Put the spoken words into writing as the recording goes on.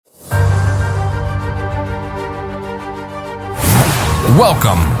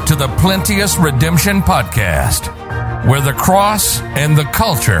Welcome to the Plenteous Redemption Podcast, where the cross and the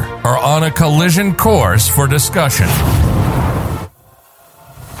culture are on a collision course for discussion.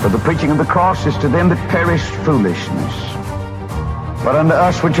 For the preaching of the cross is to them that perish foolishness, but unto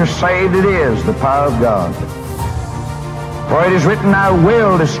us which are saved it is the power of God. For it is written, I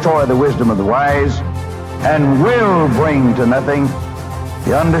will destroy the wisdom of the wise, and will bring to nothing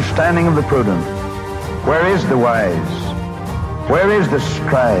the understanding of the prudent. Where is the wise? Where is the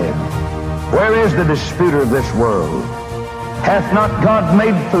scribe? Where is the disputer of this world? Hath not God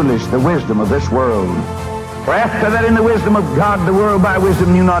made foolish the wisdom of this world? For after that in the wisdom of God, the world by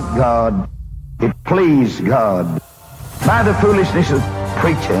wisdom knew not God. It pleased God by the foolishness of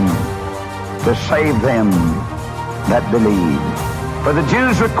preaching to save them that believe. For the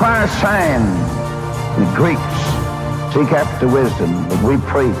Jews require a sign, the Greeks seek after wisdom, but we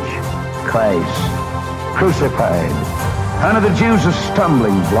preach Christ crucified. Unto the Jews a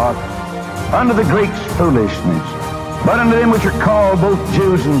stumbling block, unto the Greeks foolishness, but unto them which are called both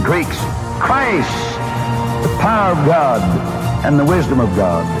Jews and Greeks, Christ, the power of God and the wisdom of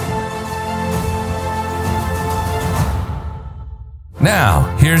God.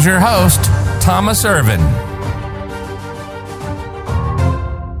 Now, here's your host, Thomas Irvin.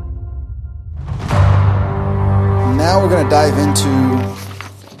 Now we're going to dive into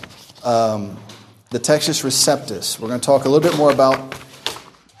the Textus Receptus. We're going to talk a little bit more about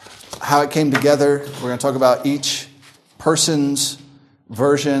how it came together. We're going to talk about each person's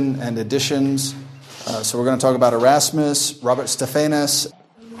version and editions. So we're going to talk about Erasmus, Robert Stephanus.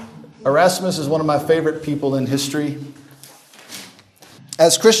 Erasmus is one of my favorite people in history.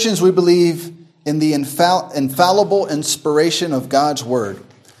 As Christians, we believe in the infallible inspiration of God's Word.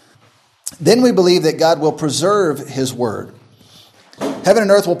 Then we believe that God will preserve His Word. Heaven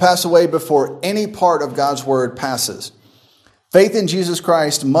and earth will pass away before any part of God's Word passes. Faith in Jesus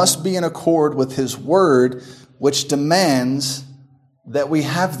Christ must be in accord with His Word, which demands that we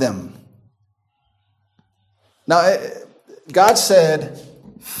have them. Now, God said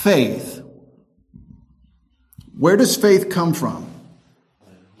faith. Where does faith come from?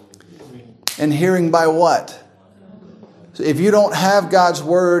 And hearing by what? So if you don't have God's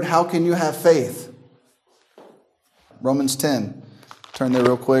Word, how can you have faith? Romans 10. Turn there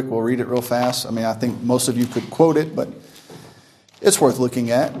real quick. We'll read it real fast. I think most of you could quote it, but it's worth looking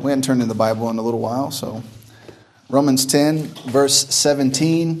at. We hadn't turned in the Bible in a little while. So Romans 10, verse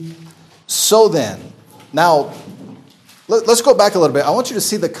 17. So then, now let's go back a little bit. I want you to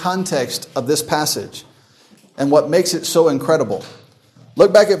see the context of this passage and what makes it so incredible.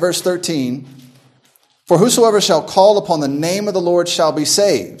 Look back at verse 13. For whosoever shall call upon the name of the Lord shall be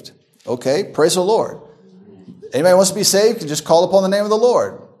saved. Okay, praise the Lord. Anybody wants to be saved can just call upon the name of the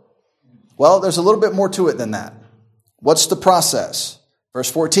Lord. Well, there's a little bit more to it than that. What's the process?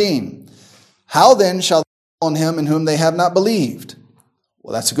 Verse 14. How then shall they call on him in whom they have not believed?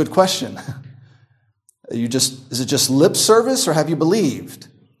 Well, that's a good question. Is it just lip service, or have you believed?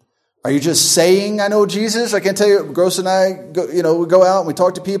 Are you just saying, I know Jesus? I can tell you, Gross and I, we go out and we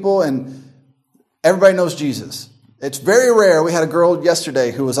talk to people and everybody knows Jesus. It's very rare. We had a girl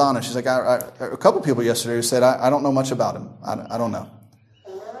yesterday who was honest. She's like, a couple people yesterday who said, I don't know much about him. I don't know.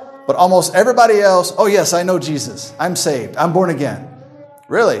 But almost everybody else, oh yes, I know Jesus. I'm saved. I'm born again.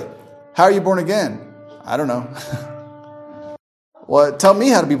 Really? How are you born again? I don't know. Well, tell me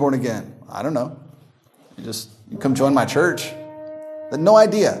how to be born again. I don't know. You come join my church. No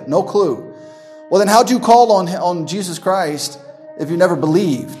idea, no clue. Well, then how'd you call on Jesus Christ if you never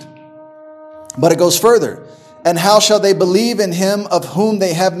believed? But it goes further. And how shall they believe in him of whom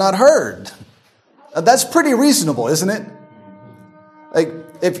they have not heard? That's pretty reasonable, isn't it? Like,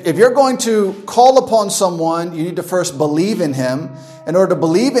 if you're going to call upon someone, you need to first believe in him. In order to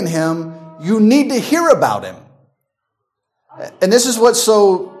believe in him, you need to hear about him. And this is what's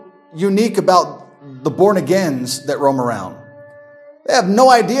so unique about the born-agains that roam around. They have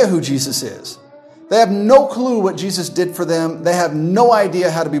no idea who Jesus is. They have no clue what Jesus did for them. They have no idea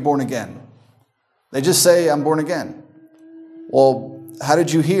how to be born again. They just say, I'm born again. Well, how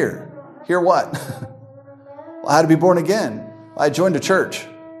did you hear? Hear what? Well, how to be born again? I joined a church.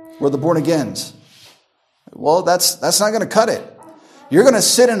 We're the born agains. Well, that's not going to cut it. You're going to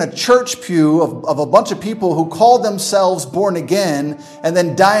sit in a church pew of a bunch of people who call themselves born again and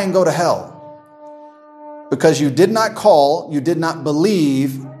then die and go to hell. Because you did not call, you did not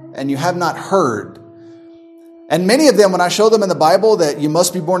believe, and you have not heard. And many of them, when I show them in the Bible that you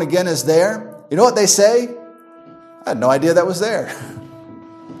must be born again is there, you know what they say? I had no idea that was there.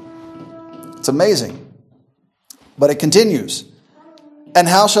 It's amazing. But it continues. And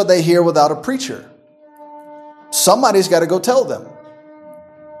how shall they hear without a preacher? Somebody's got to go tell them.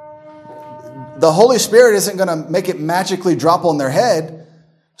 The Holy Spirit isn't going to make it magically drop on their head.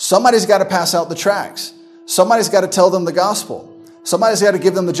 Somebody's got to pass out the tracts. Somebody's got to tell them the gospel. Somebody's got to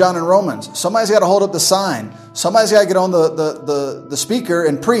give them the John and Romans. Somebody's got to hold up the sign. Somebody's got to get on the speaker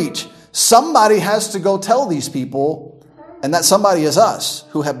and preach. Somebody has to go tell these people, and that somebody is us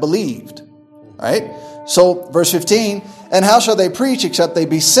who have believed. All right? So, verse 15, and how shall they preach except they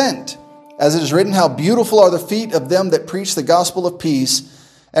be sent? As it is written, how beautiful are the feet of them that preach the gospel of peace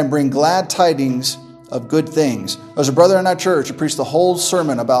and bring glad tidings of good things. There's a brother in our church who preached the whole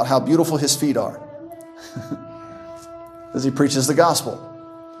sermon about how beautiful his feet are. As he preaches the gospel.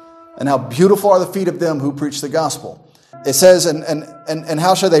 And how beautiful are the feet of them who preach the gospel. It says, and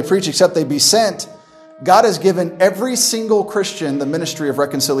how shall they preach except they be sent? God has given every single Christian the ministry of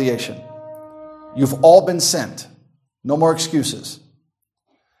reconciliation. You've all been sent. No more excuses.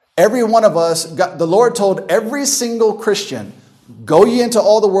 Every one of us, the Lord told every single Christian, go ye into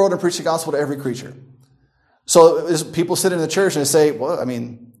all the world and preach the gospel to every creature. So people sit in the church and say, well, I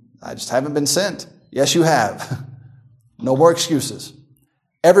mean, I just haven't been sent. Yes, you have. No more excuses.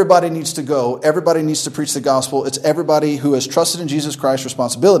 Everybody needs to go. Everybody needs to preach the gospel. It's everybody who has trusted in Jesus Christ's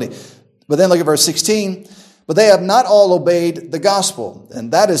responsibility. But then look at verse 16. But they have not all obeyed the gospel.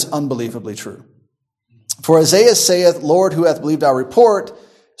 And that is unbelievably true. For Isaiah saith, Lord, who hath believed our report?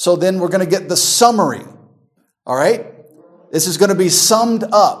 So then we're going to get the summary. All right? This is going to be summed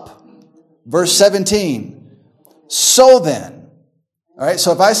up. Verse 17. So then. All right?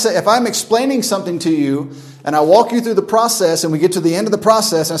 So if I'm explaining something to you and I walk you through the process and we get to the end of the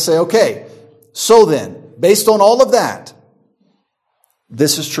process and I say, okay, so then, based on all of that,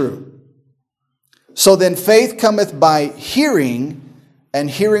 this is true. So then faith cometh by hearing, and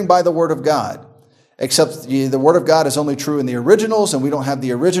hearing by the word of God. Except the word of God is only true in the originals, and we don't have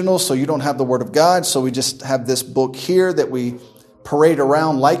the originals, so you don't have the word of God. So we just have this book here that we parade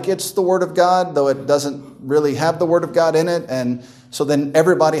around like it's the word of God, though it doesn't really have the word of God in it. And so then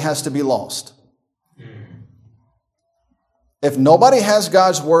everybody has to be lost. If nobody has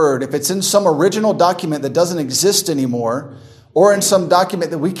God's word, if it's in some original document that doesn't exist anymore, or in some document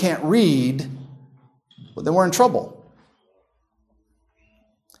that we can't read, well, then we're in trouble.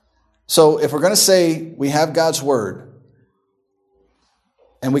 So if we're going to say we have God's word,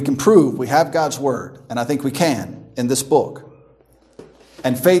 and we can prove we have God's word, and I think we can in this book,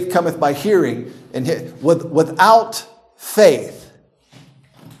 and faith cometh by hearing, and without faith,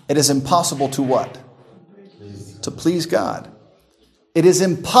 it is impossible to what? To please God. It is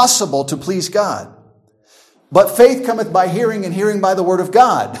impossible to please God. But faith cometh by hearing, and hearing by the word of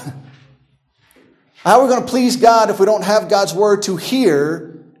God. How are we going to please God if we don't have God's word to hear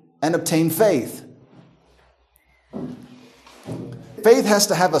and obtain faith? Faith has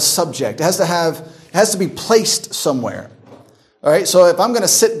to have a subject. It has to be placed somewhere. All right. So if I'm going to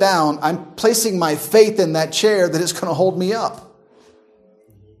sit down, I'm placing my faith in that chair that is going to hold me up.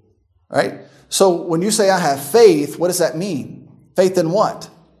 All right. So when you say I have faith, what does that mean? Faith in what?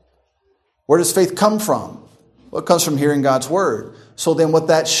 Where does faith come from? Well, it comes from hearing God's word. So then what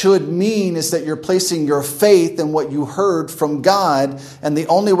that should mean is that you're placing your faith in what you heard from God. And the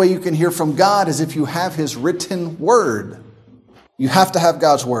only way you can hear from God is if you have his written word. You have to have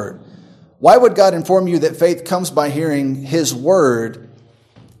God's word. Why would God inform you that faith comes by hearing his word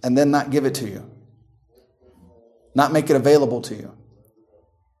and then not give it to you? Not make it available to you?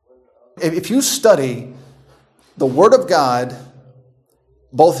 If you study the word of God,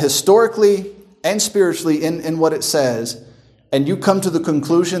 both historically and spiritually in what it says, and you come to the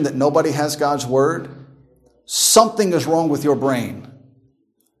conclusion that nobody has God's word, something is wrong with your brain.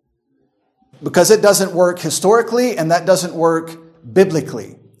 Because it doesn't work historically and that doesn't work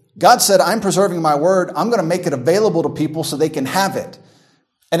biblically. God said, I'm preserving my word. I'm going to make it available to people so they can have it.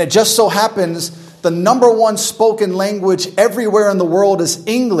 And it just so happens the number one spoken language everywhere in the world is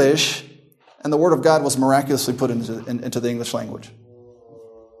English, and the word of God was miraculously put into the English language,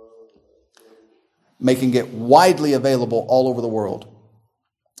 making it widely available all over the world.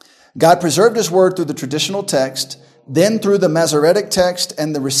 God preserved his word through the traditional text, then through the Masoretic text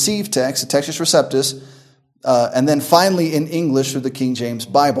and the received text, the Textus Receptus, and then finally in English through the King James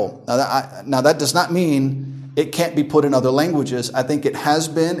Bible. Now that does not mean it can't be put in other languages. I think it has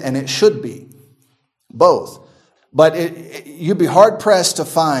been and it should be. Both. But you'd be hard-pressed to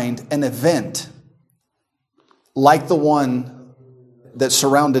find an event like the one that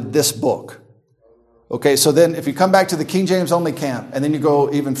surrounded this book. Okay, so then if you come back to the King James only camp, and then you go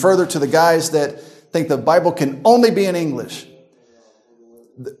even further to the guys that think the Bible can only be in English,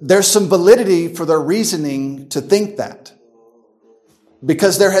 there's some validity for their reasoning to think that.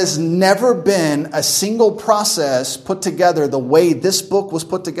 Because there has never been a single process put together the way this book was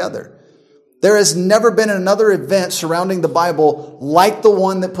put together. There has never been another event surrounding the Bible like the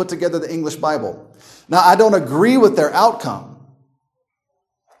one that put together the English Bible. Now, I don't agree with their outcome.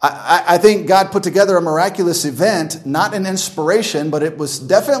 I think God put together a miraculous event, not an inspiration, but it was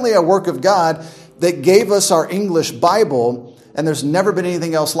definitely a work of God that gave us our English Bible, and there's never been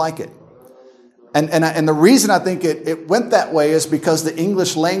anything else like it. And the reason I think it went that way is because the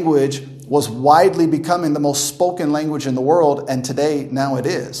English language was widely becoming the most spoken language in the world, and today, now it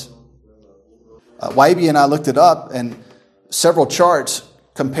is. YB and I looked it up, and several charts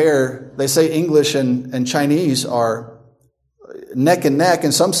compare, they say English and Chinese are neck and neck,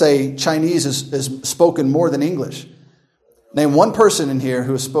 and some say Chinese is spoken more than English. Name one person in here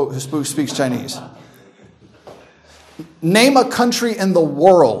who speaks Chinese. Name a country in the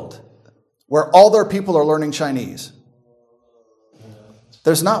world where all their people are learning Chinese.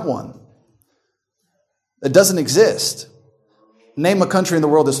 There's not one. It doesn't exist. Name a country in the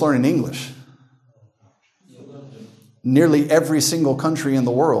world that's learning English. Nearly every single country in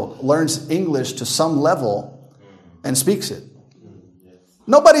the world learns English to some level and speaks it.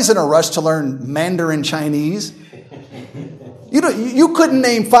 Nobody's in a rush to learn Mandarin Chinese. You couldn't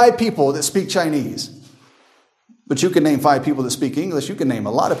name 5 people that speak Chinese. But you can name 5 people that speak English. You can name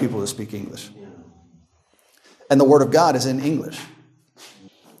a lot of people that speak English. And the Word of God is in English.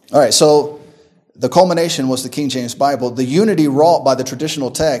 All right, so the culmination was the King James Bible. The unity wrought by the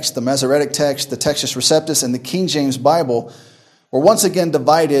traditional text, the Masoretic text, the Textus Receptus, and the King James Bible were once again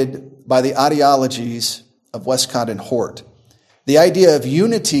divided by the ideologies of Westcott and Hort. The idea of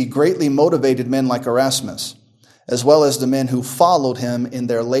unity greatly motivated men like Erasmus, as well as the men who followed him in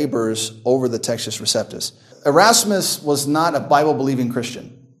their labors over the Textus Receptus. Erasmus was not a Bible-believing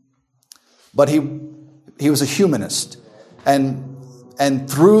Christian, but he was a humanist. And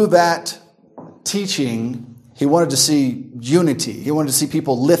through that teaching, he wanted to see unity. He wanted to see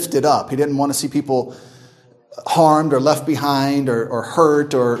people lifted up. He didn't want to see people harmed or left behind or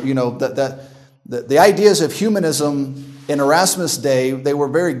hurt or, the ideas of humanism in Erasmus' day, they were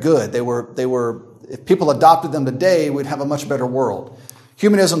very good. They were if people adopted them today, we'd have a much better world.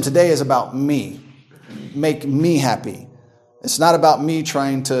 Humanism today is about me. Make me happy. It's not about me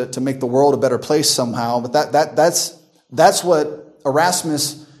trying to make the world a better place somehow, but that's what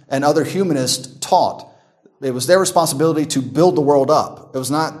Erasmus and other humanists taught. It was their responsibility to build the world up. It was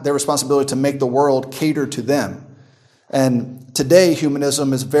not their responsibility to make the world cater to them. And today,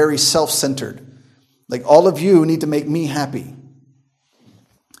 humanism is very self-centered. Like, all of you need to make me happy.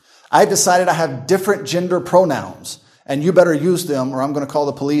 I've decided I have different gender pronouns, and you better use them or I'm going to call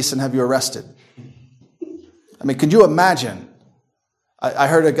the police and have you arrested. I mean, could you imagine? I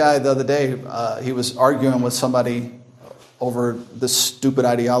heard a guy the other day, he was arguing with somebody over this stupid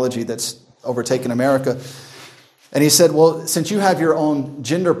ideology that's overtaken America. And he said, well, since you have your own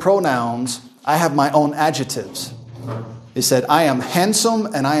gender pronouns, I have my own adjectives. He said, I am handsome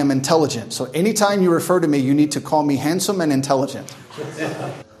and I am intelligent. So anytime you refer to me, you need to call me handsome and intelligent.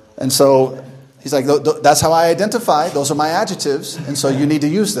 And so he's like, that's how I identify. Those are my adjectives. And so you need to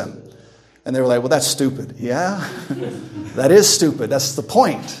use them. And they were like, well, that's stupid. Yeah, that is stupid. That's the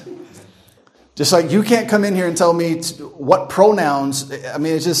point. Just like you can't come in here and tell me what pronouns. I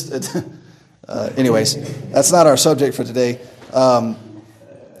mean, it's just, anyways, that's not our subject for today. And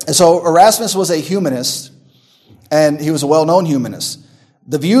so Erasmus was a humanist, and he was a well-known humanist.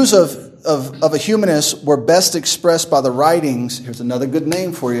 The views of a humanist were best expressed by the writings. Here's another good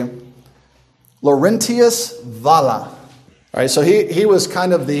name for you. Laurentius Valla. All right, so he was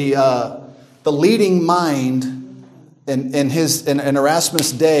kind of the leading mind in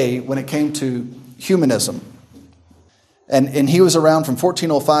Erasmus' day when it came to humanism. And he was around from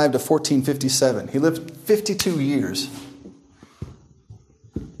 1405 to 1457. He lived 52 years.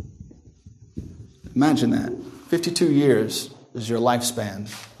 Imagine that. 52 years is your lifespan.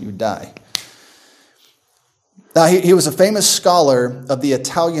 You die. Now, he was a famous scholar of the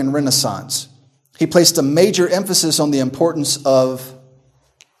Italian Renaissance. He placed a major emphasis on the importance of,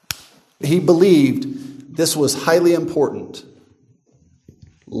 he believed this was highly important,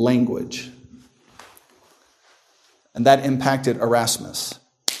 language. And that impacted Erasmus.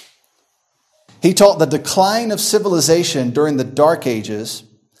 He taught the decline of civilization during the Dark Ages.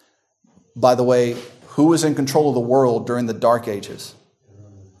 By the way, who was in control of the world during the Dark Ages?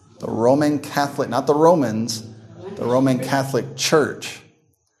 The Roman Catholic, not the Romans, the Roman Catholic Church.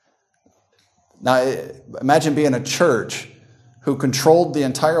 Now, imagine being a church who controlled the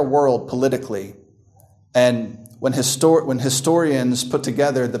entire world politically. And when historians put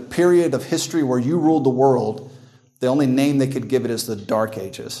together the period of history where you ruled the world, the only name they could give it is the Dark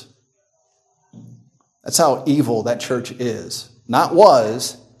Ages. That's how evil that church is. Not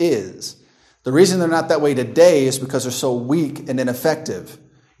was, is. The reason they're not that way today is because they're so weak and ineffective.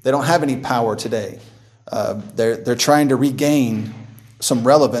 They don't have any power today. They're trying to regain some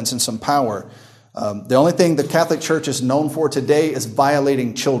relevance and some power. The only thing the Catholic Church is known for today is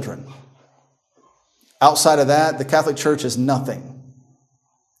violating children. Outside of that, the Catholic Church is nothing.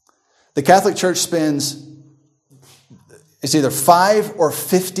 The Catholic Church spends, it's either $5 or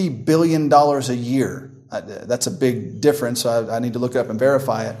 $50 billion a year. That's a big difference, so I need to look it up and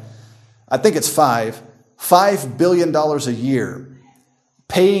verify it. I think it's $5 billion a year,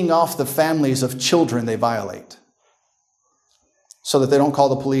 paying off the families of children they violate so that they don't call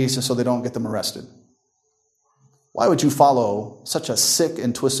the police and so they don't get them arrested. Why would you follow such a sick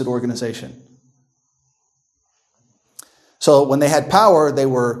and twisted organization? So when they had power, they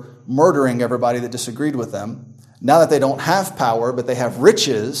were murdering everybody that disagreed with them. Now that they don't have power, but they have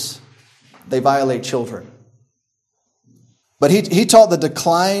riches, they violate children. But he taught the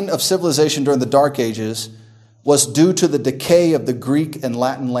decline of civilization during the Dark Ages was due to the decay of the Greek and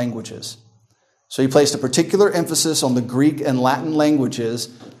Latin languages. So he placed a particular emphasis on the Greek and Latin languages.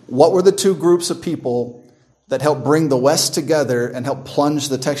 What were the two groups of people that helped bring the West together and help plunge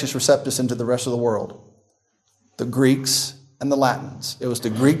the Textus Receptus into the rest of the world? The Greeks and the Latins. It was the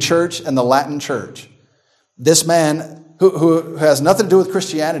Greek church and the Latin church. This man, who has nothing to do with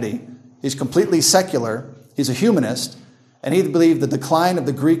Christianity, he's completely secular, he's a humanist, and he believed the decline of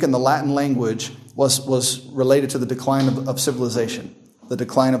the Greek and the Latin language was related to the decline of civilization, the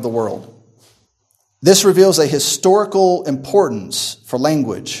decline of the world. This reveals a historical importance for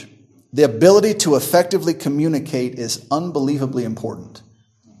language. The ability to effectively communicate is unbelievably important.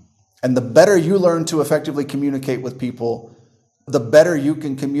 And the better you learn to effectively communicate with people, the better you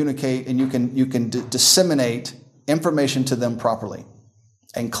can communicate and you can disseminate information to them properly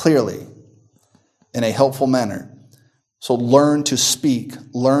and clearly in a helpful manner. So learn to speak,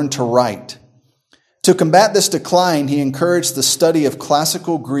 learn to write. To combat this decline, he encouraged the study of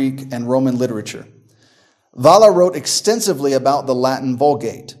classical Greek and Roman literature. Valla wrote extensively about the Latin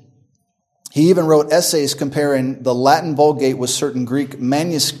Vulgate. He even wrote essays comparing the Latin Vulgate with certain Greek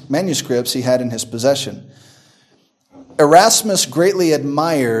manuscripts he had in his possession. Erasmus greatly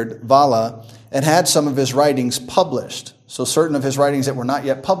admired Valla and had some of his writings published. So certain of his writings that were not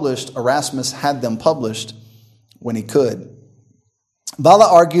yet published, Erasmus had them published when he could. Valla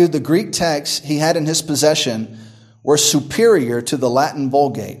argued the Greek texts he had in his possession were superior to the Latin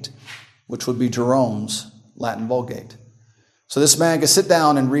Vulgate, which would be Jerome's Latin Vulgate. So this man could sit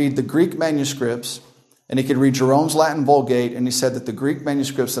down and read the Greek manuscripts, and he could read Jerome's Latin Vulgate, and he said that the Greek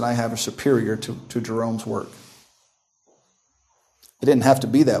manuscripts that I have are superior to Jerome's work. It didn't have to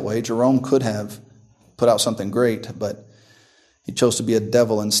be that way. Jerome could have put out something great, but he chose to be a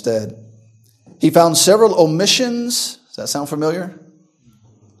devil instead. He found several omissions, does that sound familiar?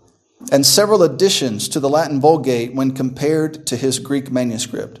 And several additions to the Latin Vulgate when compared to his Greek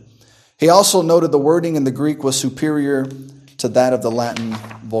manuscript. He also noted the wording in the Greek was superior to that of the Latin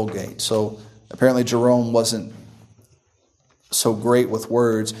Vulgate. So apparently Jerome wasn't so great with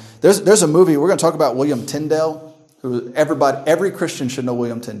words. There's a movie, we're going to talk about William Tyndale, who every Christian should know.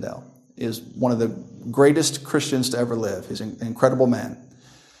 William Tyndale is one of the greatest Christians to ever live. He's an incredible man.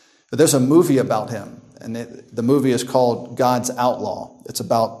 But there's a movie about him, and the movie is called God's Outlaw. It's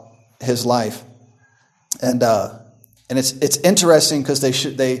about his life, and it's interesting because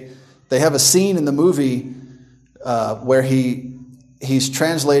they have a scene in the movie where he's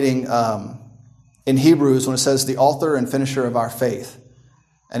translating in Hebrews when it says the author and finisher of our faith,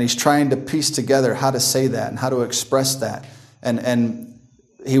 and he's trying to piece together how to say that and how to express that, and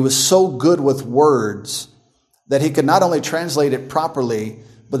he was so good with words that he could not only translate it properly,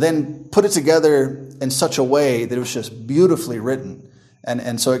 but then put it together in such a way that it was just beautifully written.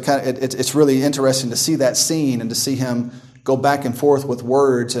 And so it's really interesting to see that scene and to see him go back and forth with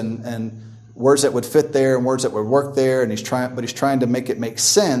words and words that would fit there and words that would work there. And he's trying to make it make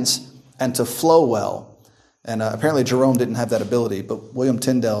sense and to flow well. And apparently Jerome didn't have that ability, but William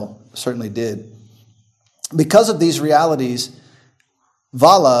Tyndale certainly did. Because of these realities,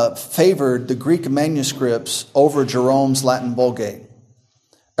 Valla favored the Greek manuscripts over Jerome's Latin Vulgate.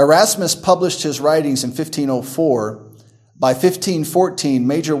 Erasmus published his writings in 1504. By 1514,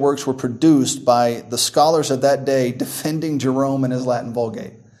 major works were produced by the scholars of that day defending Jerome and his Latin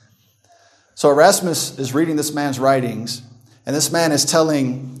Vulgate. So Erasmus is reading this man's writings, and this man is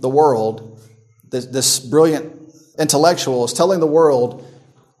telling the world, this brilliant intellectual is telling the world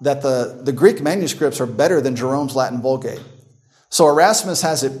that the Greek manuscripts are better than Jerome's Latin Vulgate. So Erasmus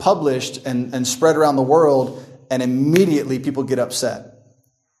has it published and spread around the world, and immediately people get upset.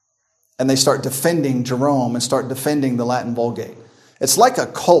 And they start defending Jerome and start defending the Latin Vulgate. It's like a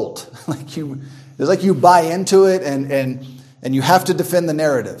cult. It's like you buy into it and you have to defend the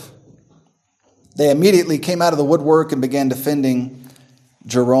narrative. They immediately came out of the woodwork and began defending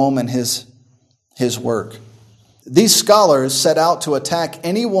Jerome and his work. These scholars set out to attack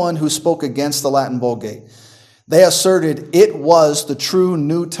anyone who spoke against the Latin Vulgate. They asserted it was the true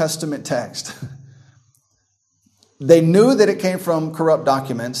New Testament text. They knew that it came from corrupt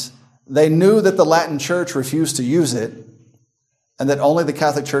documents. They knew that the Latin Church refused to use it and that only the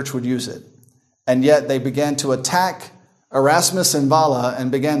Catholic Church would use it. And yet they began to attack Erasmus and Valla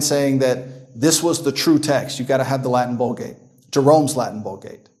and began saying that this was the true text. You've got to have the Latin Vulgate, Jerome's Latin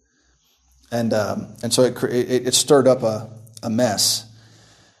Vulgate. And so it stirred up a mess.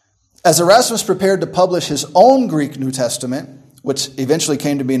 As Erasmus prepared to publish his own Greek New Testament, which eventually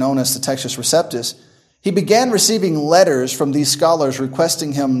came to be known as the Textus Receptus, he began receiving letters from these scholars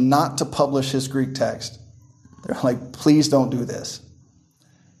requesting him not to publish his Greek text. They're like, please don't do this.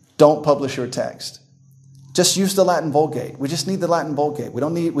 Don't publish your text. Just use the Latin Vulgate. We just need the Latin Vulgate. We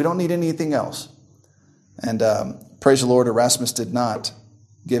don't need anything else. And praise the Lord, Erasmus did not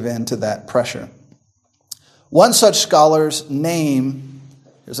give in to that pressure. One such scholar's name,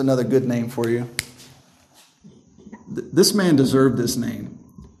 here's another good name for you. This man deserved this name.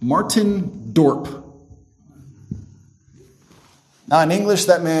 Martin Dorp. Now in English,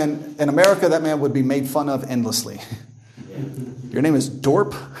 in America, that man would be made fun of endlessly. Your name is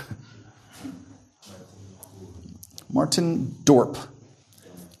Dorp? Martin Dorp.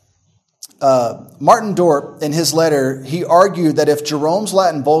 Martin Dorp, in his letter, he argued that if Jerome's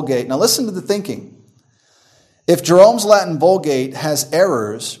Latin Vulgate, now listen to the thinking, if Jerome's Latin Vulgate has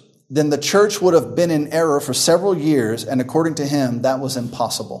errors, then the church would have been in error for several years, and according to him, that was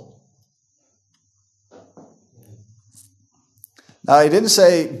impossible. Now, he didn't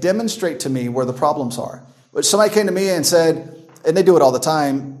say, demonstrate to me where the problems are. But somebody came to me and said, and they do it all the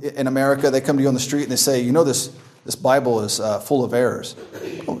time in America, they come to you on the street and they say, you know, this Bible is full of errors.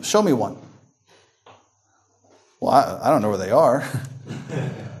 Oh, show me one. Well, I don't know where they are.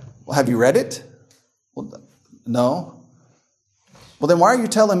 Well, have you read it? Well, no. Well, then why are you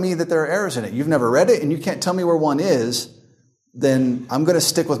telling me that there are errors in it? You've never read it and you can't tell me where one is. Then I'm going to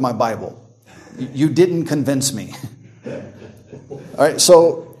stick with my Bible. You didn't convince me. All right,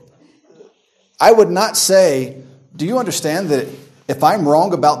 so I would not say, do you understand that if I'm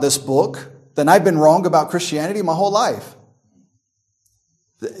wrong about this book, then I've been wrong about Christianity my whole life?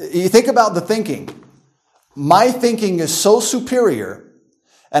 You think about the thinking. My thinking is so superior,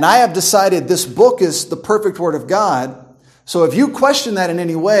 and I have decided this book is the perfect Word of God. So if you question that in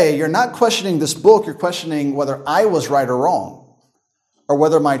any way, you're not questioning this book, you're questioning whether I was right or wrong, or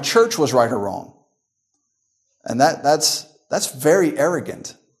whether my church was right or wrong. And that's very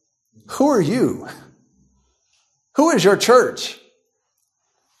arrogant. Who are you? Who is your church?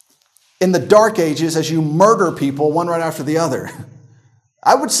 In the dark ages, as you murder people one right after the other,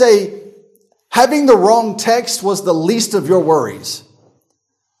 I would say having the wrong text was the least of your worries.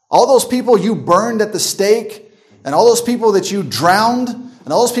 All those people you burned at the stake, and all those people that you drowned,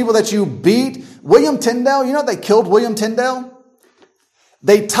 and all those people that you beat. William Tyndale, you know they killed William Tyndale?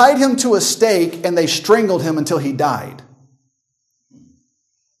 They tied him to a stake and they strangled him until he died.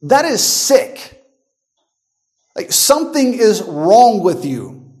 That is sick. Like something is wrong with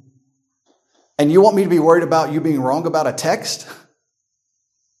you. And you want me to be worried about you being wrong about a text?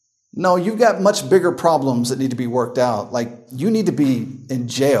 No, you've got much bigger problems that need to be worked out. Like you need to be in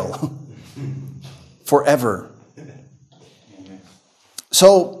jail forever.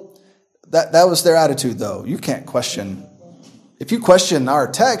 So that was their attitude, though. You can't question. If you question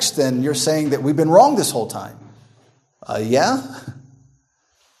our text, then you're saying that we've been wrong this whole time. Yeah?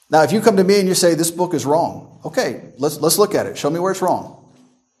 Now, if you come to me and you say, this book is wrong, okay, let's look at it. Show me where it's wrong.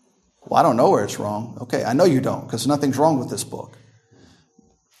 Well, I don't know where it's wrong. Okay, I know you don't, because nothing's wrong with this book.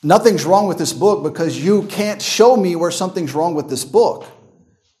 Nothing's wrong with this book because you can't show me where something's wrong with this book.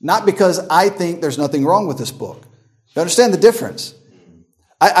 Not because I think there's nothing wrong with this book. You understand the difference?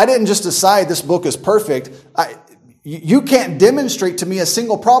 I didn't just decide this book is perfect. You can't demonstrate to me a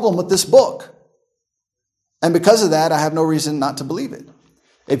single problem with this book. And because of that, I have no reason not to believe it.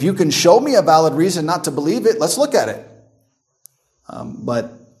 If you can show me a valid reason not to believe it, let's look at it.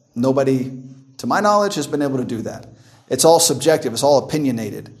 But nobody, to my knowledge, has been able to do that. It's all subjective. It's all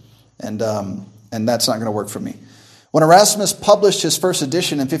opinionated. And that's not going to work for me. When Erasmus published his first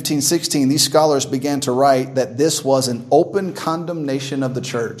edition in 1516, these scholars began to write that this was an open condemnation of the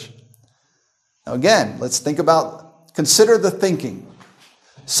church. Now again, let's consider the thinking.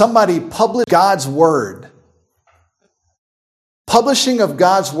 Somebody published God's word. Publishing of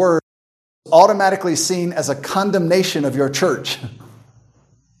God's word is automatically seen as a condemnation of your church.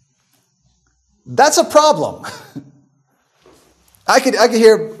 That's a problem. I could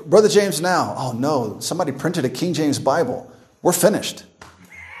hear Brother James now. Oh no, somebody printed a King James Bible. We're finished.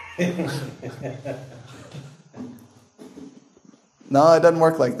 No, it doesn't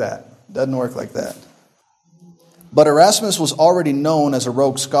work like that. Doesn't work like that. But Erasmus was already known as a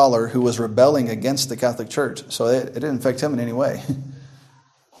rogue scholar who was rebelling against the Catholic Church. So it didn't affect him in any way.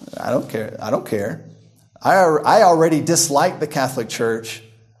 I don't care. I already dislike the Catholic Church,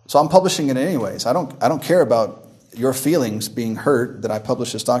 so I'm publishing it anyways. I don't care about your feelings being hurt that I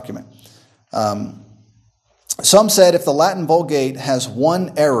publish this document. Some said if the Latin Vulgate has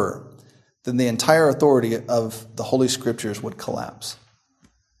one error, then the entire authority of the Holy Scriptures would collapse.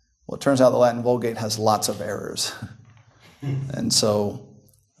 Well, it turns out the Latin Vulgate has lots of errors. And so,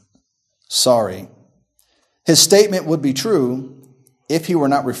 sorry. His statement would be true if he were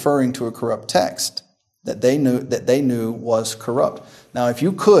not referring to a corrupt text that they knew was corrupt. Now, if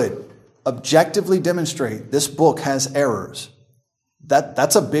you could objectively demonstrate this book has errors,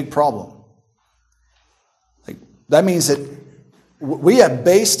 that's a big problem. That means that we have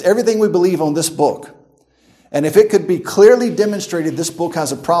based everything we believe on this book. And if it could be clearly demonstrated this book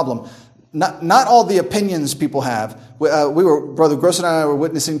has a problem, not all the opinions people have. Brother Gross and I were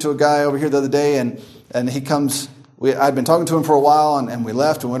witnessing to a guy over here the other day, and he comes. I'd been talking to him for a while, and we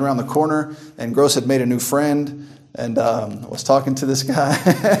left and went around the corner, and Gross had made a new friend, and was talking to this guy.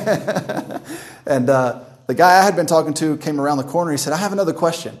 And the guy I had been talking to came around the corner. He said, I have another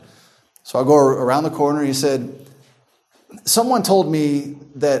question. So I go around the corner. He said, someone told me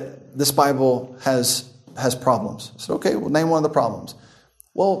that this Bible has problems. I said, okay, well, name one of the problems.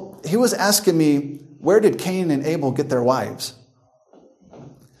 Well, he was asking me, where did Cain and Abel get their wives?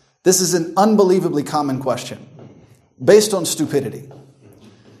 This is an unbelievably common question, based on stupidity.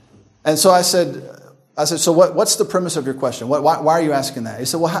 And so I said, so what's the premise of your question? Why are you asking that? He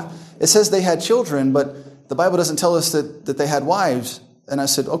said, well, it says they had children, but the Bible doesn't tell us that they had wives. And I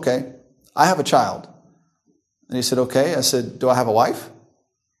said, okay, I have a child. And he said, okay. I said, do I have a wife?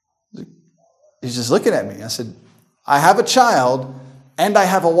 He's just looking at me. I said, I have a child and I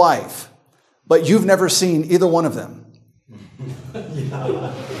have a wife, but you've never seen either one of them.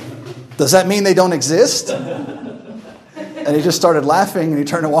 Does that mean they don't exist? And he just started laughing and he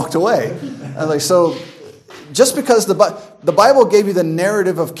turned and walked away. I was like, so just because the Bible gave you the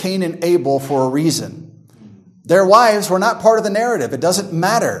narrative of Cain and Abel for a reason. Their wives were not part of the narrative. It doesn't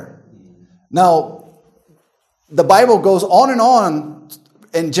matter. Now, the Bible goes on and on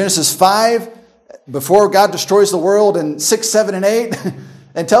in Genesis 5, before God destroys the world, in 6, 7, and 8,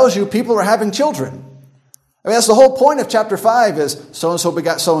 and tells you people are having children. I mean, that's the whole point of chapter 5 is so-and-so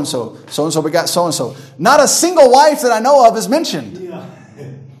begot so-and-so, so-and-so begot so-and-so. Not a single wife that I know of is mentioned. Yeah.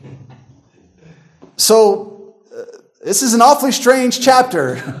 So, this is an awfully strange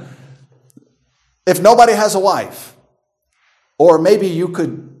chapter if nobody has a wife. Or maybe you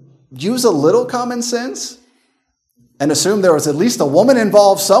could use a little common sense and assume there was at least a woman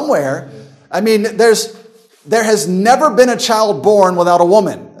involved somewhere. I mean, there has never been a child born without a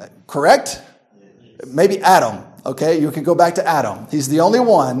woman, correct? Maybe Adam, okay? You can go back to Adam. He's the only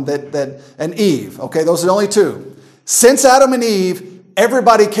one and Eve, okay? Those are the only two. Since Adam and Eve,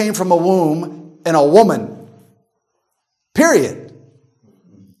 everybody came from a womb and a woman, period.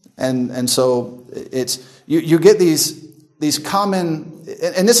 And so it's you get these common,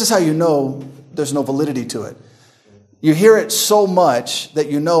 and this is how you know there's no validity to it. You hear it so much that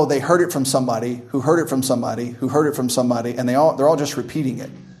you know they heard it from somebody, who heard it from somebody, who heard it from somebody, and they're all just repeating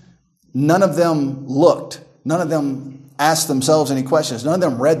it. None of them looked. None of them asked themselves any questions. None of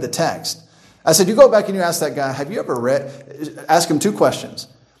them read the text. I said, you go back and you ask that guy, have you ever ask him two questions.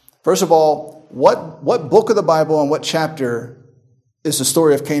 First of all, what book of the Bible and what chapter is the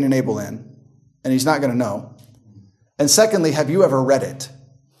story of Cain and Abel in? And he's not going to know. And secondly, have you ever read it?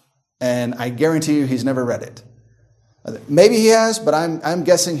 And I guarantee you he's never read it. Maybe he has, but I'm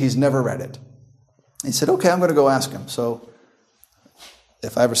guessing he's never read it. He said, okay, I'm going to go ask him. So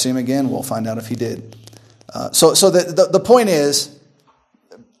if I ever see him again, we'll find out if he did. So the point is,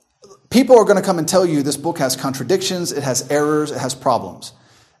 people are going to come and tell you this book has contradictions, it has errors, it has problems.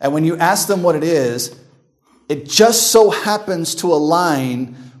 And when you ask them what it is, it just so happens to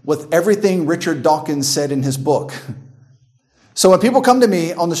align with everything Richard Dawkins said in his book. So when people come to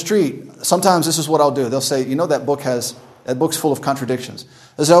me on the street, sometimes this is what I'll do. They'll say, you know, that book's full of contradictions.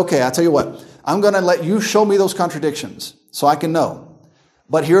 I say, okay, I'll tell you what. I'm going to let you show me those contradictions so I can know.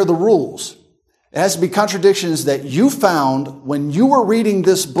 But here are the rules. It has to be contradictions that you found when you were reading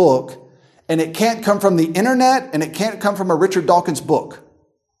this book, and it can't come from the internet, and it can't come from a Richard Dawkins book.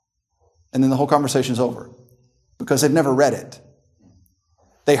 And then the whole conversation's over because they've never read it.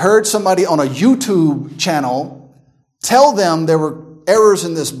 They heard somebody on a YouTube channel tell them there were errors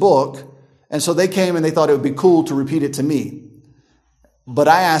in this book, and so they came and they thought it would be cool to repeat it to me. But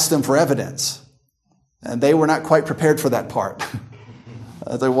I asked them for evidence, and they were not quite prepared for that part.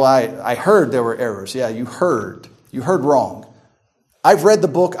 I said, well, I heard there were errors. Yeah, you heard. You heard wrong. I've read the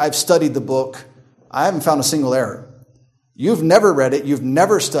book. I've studied the book. I haven't found a single error. You've never read it. You've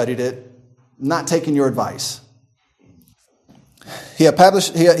never studied it. Not taking your advice. He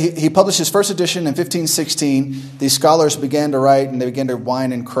published his first edition in 1516. These scholars began to write, and they began to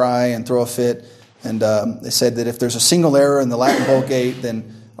whine and cry and throw a fit. And they said that if there's a single error in the Latin Vulgate,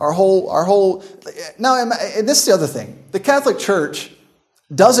 then our whole. Now, and this is the other thing. The Catholic Church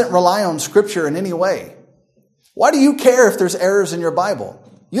doesn't rely on Scripture in any way. Why do you care if there's errors in your Bible?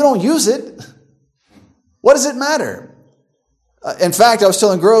 You don't use it. What does it matter? In fact, I was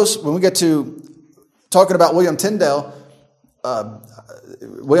telling Gross, when we get to talking about William Tyndale,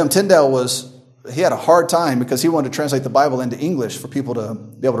 he had a hard time because he wanted to translate the Bible into English for people to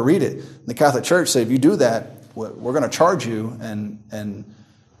be able to read it. And the Catholic Church said, if you do that, we're going to charge you, and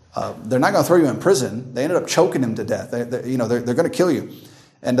they're not going to throw you in prison. They ended up choking him to death. They're going to kill you.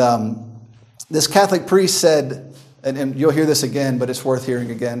 And this Catholic priest said, and you'll hear this again, but it's worth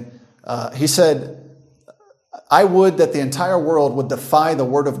hearing again. He said, I would that the entire world would defy the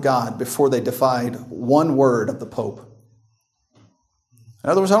Word of God before they defied one word of the Pope. In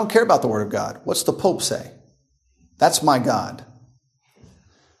other words, I don't care about the Word of God. What's the Pope say? That's my God.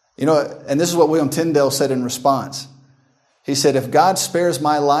 And this is what William Tyndale said in response. He said, if God spares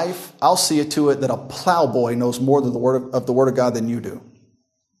my life, I'll see it to it that a plowboy knows more of the Word of God than you do.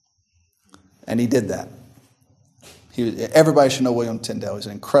 And he did that. Everybody should know William Tyndale. He's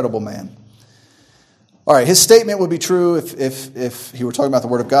an incredible man. All right, his statement would be true if he were talking about the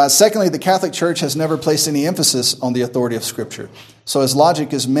Word of God. Secondly, the Catholic Church has never placed any emphasis on the authority of Scripture. So his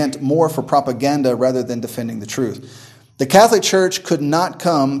logic is meant more for propaganda rather than defending the truth. The Catholic Church could not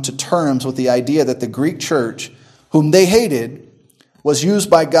come to terms with the idea that the Greek Church, whom they hated, was used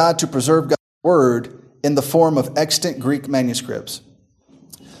by God to preserve God's Word in the form of extant Greek manuscripts.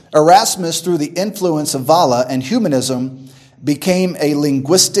 Erasmus, through the influence of Valla and humanism, became a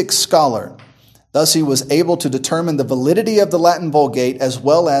linguistic scholar. Thus, he was able to determine the validity of the Latin Vulgate as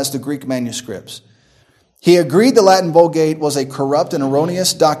well as the Greek manuscripts. He agreed the Latin Vulgate was a corrupt and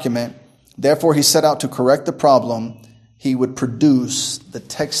erroneous document. Therefore, he set out to correct the problem. He would produce the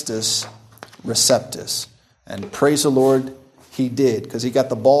Textus Receptus. And praise the Lord, he did, because he got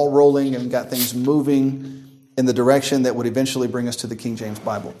the ball rolling and got things moving in the direction that would eventually bring us to the King James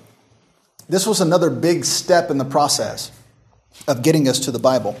Bible. This was another big step in the process of getting us to the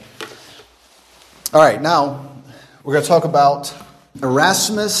Bible. All right, now we're going to talk about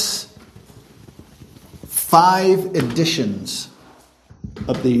Erasmus' 5 editions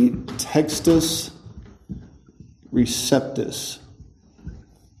of the Textus Receptus.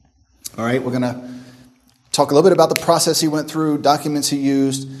 All right, we're going to talk a little bit about the process he went through, documents he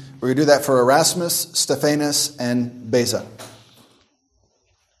used. We're going to do that for Erasmus, Stephanus, and Beza.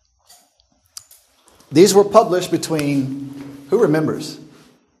 These were published between, who remembers?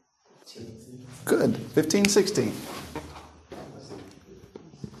 Good. 1516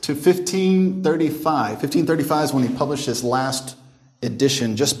 to 1535. 1535 is when he published his last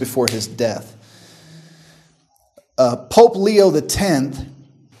edition, just before his death. Pope Leo X,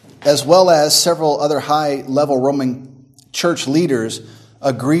 as well as several other high-level Roman church leaders,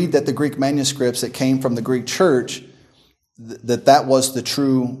 agreed that the Greek manuscripts that came from the Greek church, that was the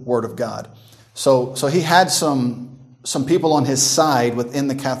true Word of God. So he had some people on his side within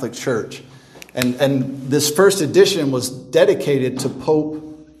the Catholic Church. And this first edition was dedicated to Pope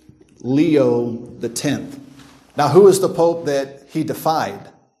Leo X. Now, who is the Pope that he defied,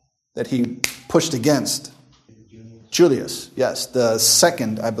 that he pushed against? Julius, yes, the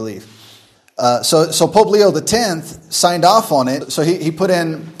second, I believe. So Pope Leo X signed off on it. So he put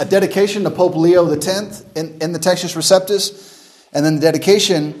in a dedication to Pope Leo X in the Textus Receptus, and then the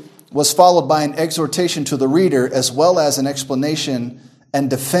dedication was followed by an exhortation to the reader as well as an explanation and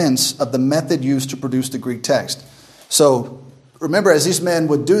defense of the method used to produce the Greek text. So remember, as these men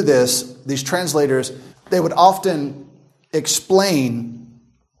would do this, these translators, they would often explain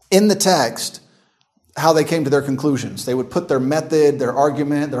in the text how they came to their conclusions. They would put their method, their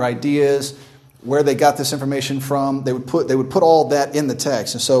argument, their ideas, where they got this information from. They would put all that in the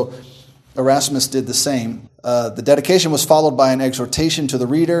text. And so Erasmus did the same. The dedication was followed by an exhortation to the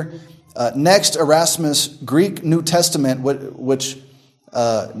reader. Next, Erasmus' Greek New Testament, which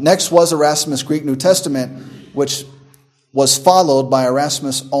was Erasmus' Greek New Testament, which was followed by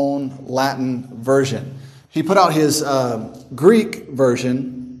Erasmus' own Latin version. He put out his Greek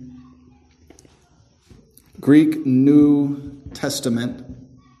version, Greek New Testament.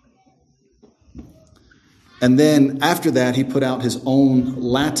 And then after that, he put out his own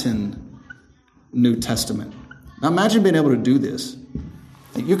Latin New Testament. Now imagine being able to do this.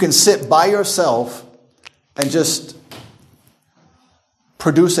 You can sit by yourself and just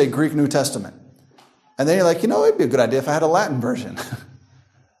produce a Greek New Testament. And then you're like, it'd be a good idea if I had a Latin version.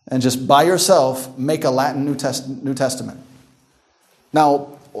 And just by yourself, make a Latin New Testament.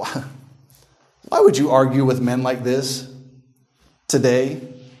 Now, why would you argue with men like this today?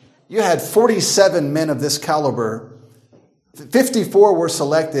 You had 47 men of this caliber. 54 were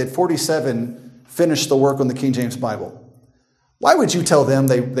selected, 47 finished the work on the King James Bible. Why would you tell them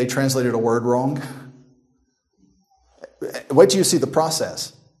they translated a word wrong? Wait till you see the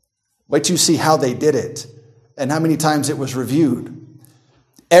process. Wait till you see how they did it and how many times it was reviewed.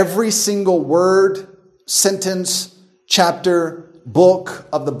 Every single word, sentence, chapter, book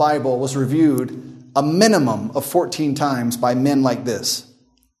of the Bible was reviewed a minimum of 14 times by men like this.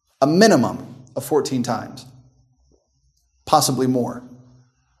 A minimum of 14 times. Possibly more.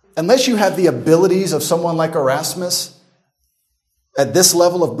 Unless you have the abilities of someone like Erasmus at this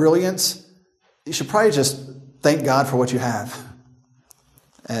level of brilliance, you should probably just thank God for what you have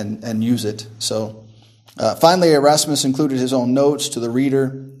and use it. So finally, Erasmus included his own notes to the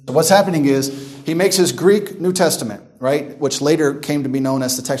reader. What's happening is he makes his Greek New Testament, right, which later came to be known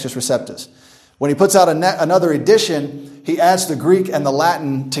as the Textus Receptus. When he puts out another edition, he adds the Greek and the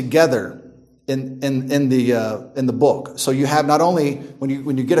Latin together in the book. So you have not only, when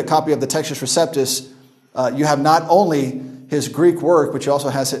you get a copy of the Textus Receptus, you have not only his Greek work, but you also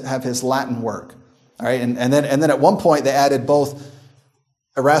have his Latin work. All right, and then at one point they added both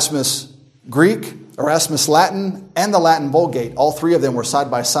Erasmus Greek, Erasmus Latin, and the Latin Vulgate. All three of them were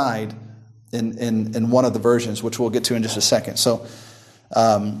side by side in one of the versions, which we'll get to in just a second. So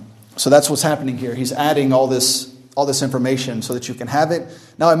that's what's happening here. He's adding all this information so that you can have it.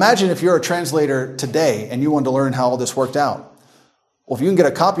 Now imagine if you're a translator today and you wanted to learn how all this worked out. Well, if you can get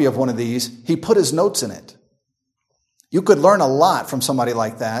a copy of one of these, he put his notes in it. You could learn a lot from somebody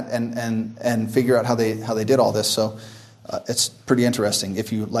like that and figure out how they did all this. So it's pretty interesting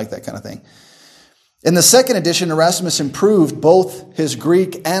if you like that kind of thing. In the second edition, Erasmus improved both his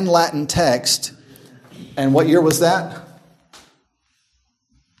Greek and Latin text. And what year was that?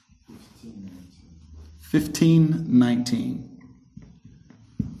 1519.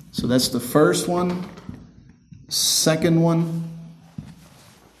 So that's the first one, second one.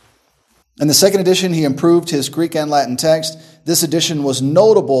 In the second edition, he improved his Greek and Latin text. This edition was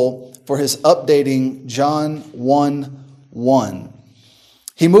notable for his updating John 1:1.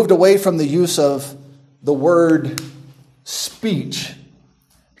 He moved away from the use of the word speech.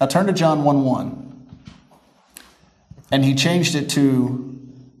 Now turn to John 1:1. And he changed it to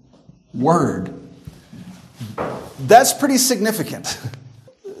word. That's pretty significant.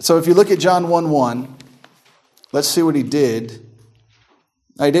 So if you look at John 1:1, let's see what he did.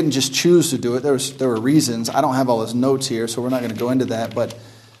 I didn't just choose to do it. There were reasons. I don't have all his notes here, so we're not going to go into that. But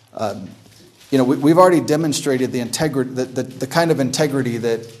we've already demonstrated the integrity, the kind of integrity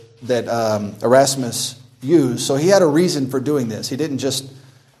that Erasmus used. So he had a reason for doing this. He didn't just,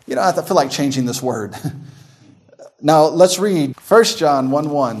 I feel like changing this word. Now let's read 1 John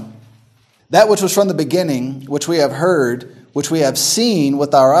 1:1. That which was from the beginning, which we have heard, which we have seen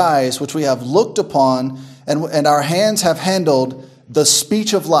with our eyes, which we have looked upon, and our hands have handled the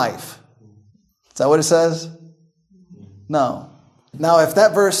speech of life. Is that what it says? No. Now, if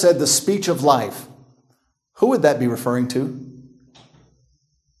that verse said the speech of life, who would that be referring to?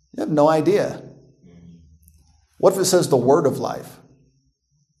 You have no idea. What if it says the word of life?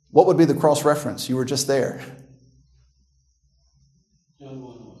 What would be the cross-reference? You were just there.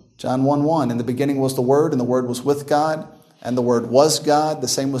 John 1:1. In the beginning was the Word, and the Word was with God, and the Word was God. The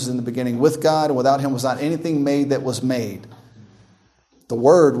same was in the beginning with God, and without Him was not anything made that was made. The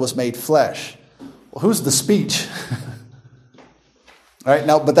Word was made flesh. Well, who's the speech? All right,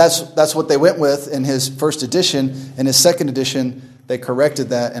 now, but that's what they went with in his first edition. In his second edition, they corrected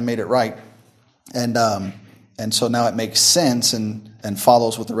that and made it right. And so now it makes sense and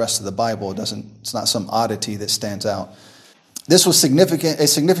follows with the rest of the Bible. It's not some oddity that stands out. This was a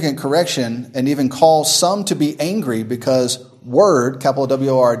significant correction, and even caused some to be angry because word, capital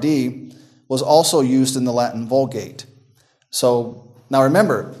W-O-R-D, was also used in the Latin Vulgate. So now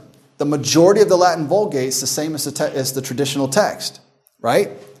remember, the majority of the Latin Vulgate is the same as the traditional text, right?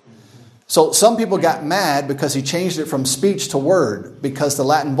 So some people got mad because he changed it from speech to word because the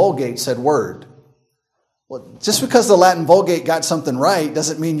Latin Vulgate said word. Well, just because the Latin Vulgate got something right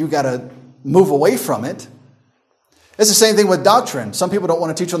doesn't mean you got to move away from it. It's the same thing with doctrine. Some people don't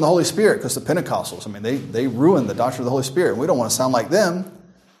want to teach on the Holy Spirit because the Pentecostals, they ruin the doctrine of the Holy Spirit. We don't want to sound like them.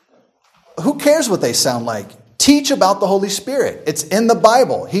 Who cares what they sound like? Teach about the Holy Spirit. It's in the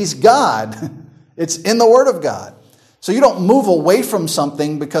Bible. He's God. It's in the Word of God. So you don't move away from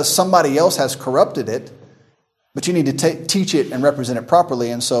something because somebody else has corrupted it, but you need to teach it and represent it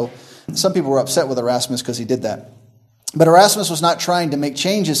properly. And so some people were upset with Erasmus because he did that. But Erasmus was not trying to make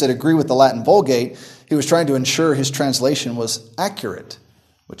changes that agree with the Latin Vulgate. He was trying to ensure his translation was accurate,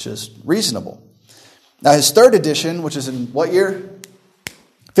 which is reasonable. Now his third edition, which is in what year?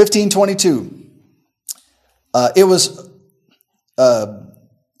 1522. It was,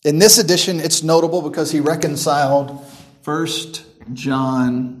 in this edition, it's notable because he reconciled 1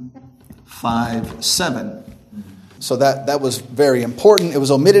 John 5:7. So that was very important. It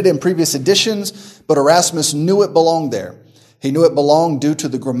was omitted in previous editions, but Erasmus knew it belonged there. He knew it belonged due to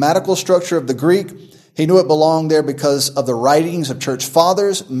the grammatical structure of the Greek. He knew it belonged there because of the writings of church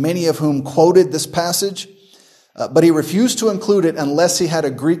fathers, many of whom quoted this passage. But he refused to include it unless he had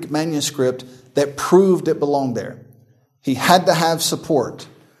a Greek manuscript that proved it belonged there. He had to have support.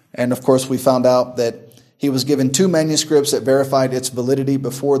 And of course, we found out that he was given 2 manuscripts that verified its validity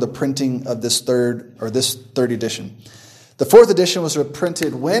before the printing of this third edition. The 4th edition was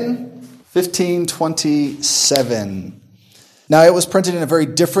printed when? 1527. Now, it was printed in a very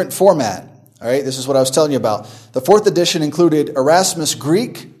different format. All right, this is what I was telling you about. The 4th edition included Erasmus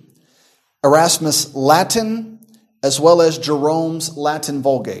Greek, Erasmus Latin, as well as Jerome's Latin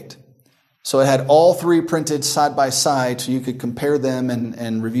Vulgate. So it had all 3 printed side by side so you could compare them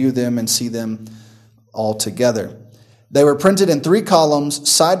and review them and see them all together. They were printed in 3 columns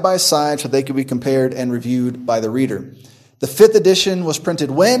side by side so they could be compared and reviewed by the reader. The 5th edition was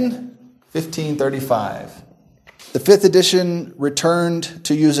printed when? 1535. The 5th edition returned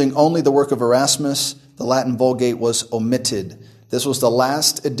to using only the work of Erasmus. The Latin Vulgate was omitted. This was the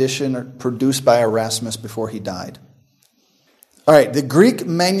last edition produced by Erasmus before he died. All right, the Greek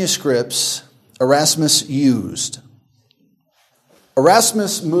manuscripts Erasmus used.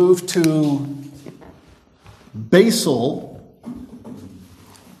 Erasmus moved to Basel.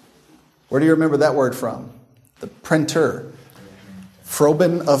 Where do you remember that word from? The printer.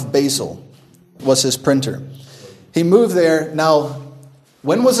 Froben of Basel was his printer. He moved there. Now,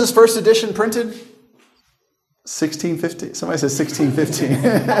 when was his first edition printed? 1650. Somebody says 1615.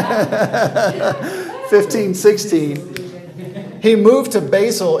 1516. He moved to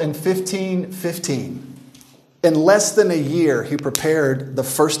Basel in 1515. In less than a year, he prepared the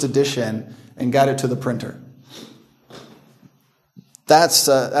first edition and got it to the printer. That's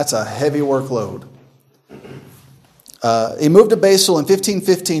a heavy workload. He moved to Basel in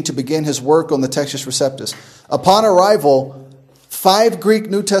 1515 to begin his work on the Textus Receptus. Upon arrival, 5 Greek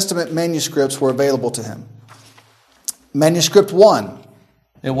New Testament manuscripts were available to him. Manuscript 1,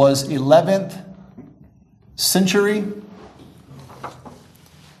 it was 11th century.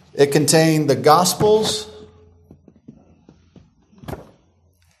 It contained the Gospels,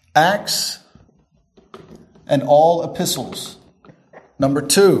 Acts, and all epistles. Number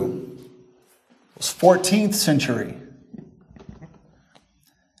 2 was 14th century.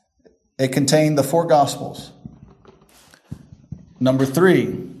 It contained the 4 Gospels. Number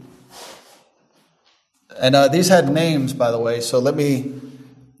 3, and these had names, by the way, so let me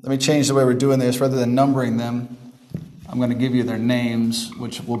change the way we're doing this. Rather than numbering them, I'm going to give you their names,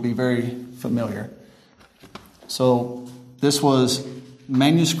 which will be very familiar. So this was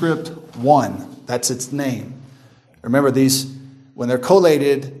Manuscript 1. That's its name. Remember, these, when they're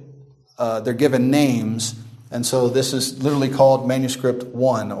collated, they're given names. And so this is literally called Manuscript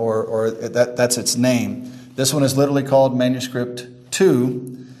 1, or that's its name. This one is literally called Manuscript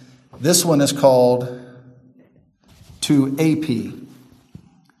 2. This one is called 2AP.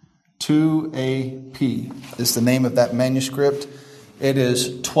 2AP is the name of that manuscript. It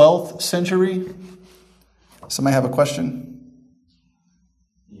is 12th century. Somebody have a question?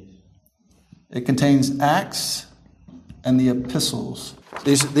 Yes. It contains Acts and the epistles.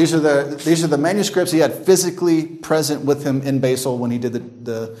 These are the manuscripts he had physically present with him in Basel when he did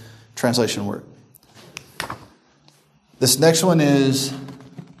the translation work. This next one is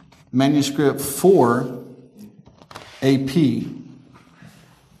Manuscript 4 AP.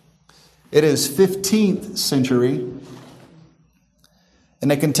 It is 15th century,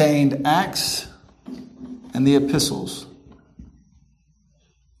 and it contained Acts and the epistles.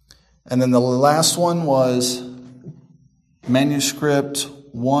 And then the last one was Manuscript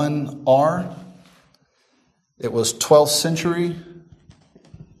 1R. It was 12th century,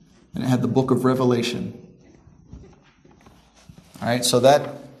 and it had the book of Revelation. All right, so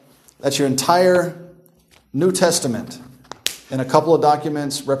that's your entire New Testament in a couple of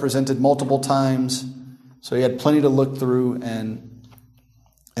documents, represented multiple times. So he had plenty to look through and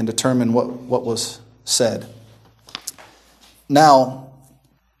determine what was said. Now,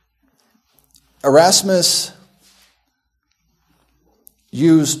 Erasmus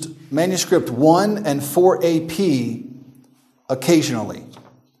used manuscript 1 and 4 AP occasionally.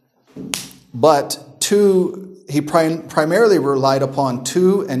 But he primarily relied upon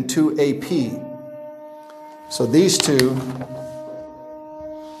 2 and 2 AP. So these two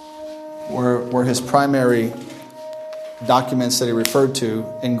were his primary documents that he referred to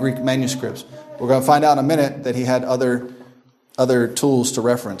in Greek manuscripts. We're going to find out in a minute that he had other tools to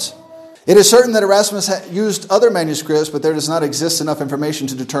reference. It is certain that Erasmus used other manuscripts, but there does not exist enough information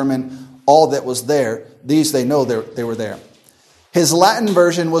to determine all that was there. These they know they were there. His Latin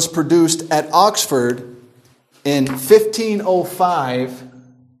version was produced at Oxford in 1505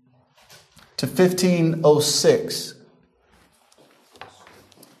 to 1506.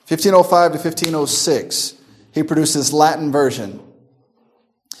 1505 to 1506, he produced his Latin version.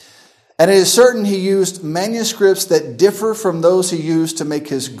 And it is certain he used manuscripts that differ from those he used to make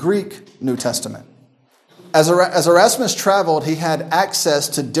his Greek New Testament. As Erasmus traveled, he had access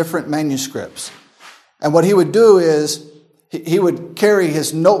to different manuscripts. And what he would do is he would carry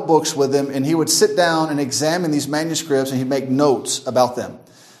his notebooks with him, and he would sit down and examine these manuscripts, and he'd make notes about them.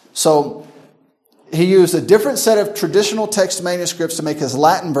 So he used a different set of traditional text manuscripts to make his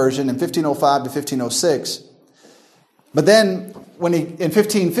Latin version in 1505 to 1506. But then in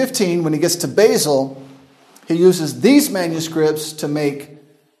 1515, when he gets to Basel, he uses these manuscripts to make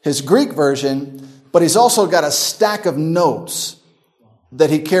his Greek version, but he's also got a stack of notes that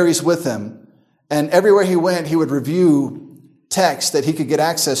he carries with him. And everywhere he went, he would review texts that he could get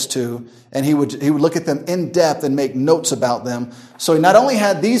access to, and he would look at them in depth and make notes about them. So he not only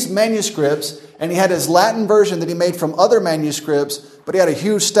had these manuscripts, and he had his Latin version that he made from other manuscripts, but he had a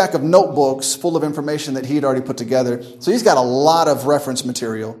huge stack of notebooks full of information that he had already put together. So he's got a lot of reference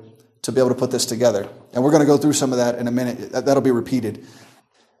material to be able to put this together. And we're going to go through some of that in a minute. That'll be repeated.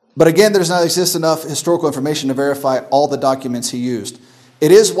 But again, there does not exist enough historical information to verify all the documents he used.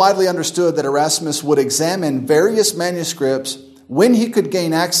 It is widely understood that Erasmus would examine various manuscripts when he could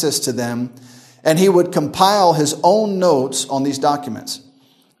gain access to them, and he would compile his own notes on these documents.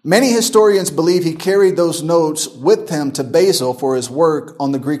 Many historians believe he carried those notes with him to Basel for his work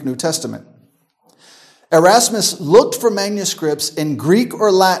on the Greek New Testament. Erasmus looked for manuscripts in Greek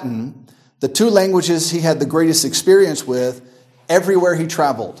or Latin, the two languages he had the greatest experience with, everywhere he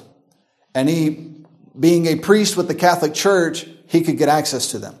traveled. And he, being a priest with the Catholic Church, he could get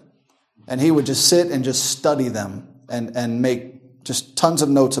access to them. And he would just sit and just study them and make just tons of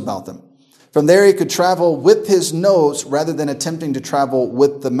notes about them. From there, he could travel with his notes rather than attempting to travel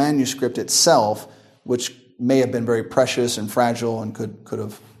with the manuscript itself, which may have been very precious and fragile and could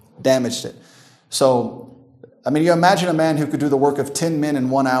have damaged it. So, I mean, you imagine a man who could do the work of 10 men in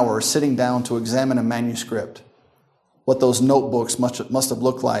 1 hour sitting down to examine a manuscript, what those notebooks must have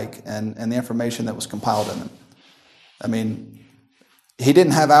looked like and the information that was compiled in them. I mean, he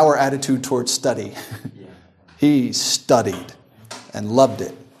didn't have our attitude towards study. He studied and loved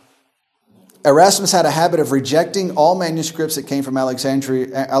it. Erasmus had a habit of rejecting all manuscripts that came from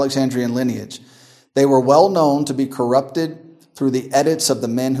Alexandrian lineage. They were well known to be corrupted through the edits of the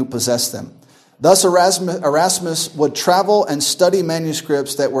men who possessed them. Thus, Erasmus would travel and study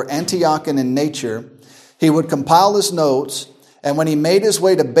manuscripts that were Antiochian in nature. He would compile his notes, and when he made his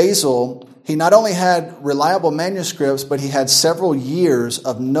way to Basel, he not only had reliable manuscripts, but he had several years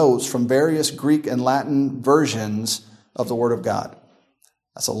of notes from various Greek and Latin versions of the Word of God.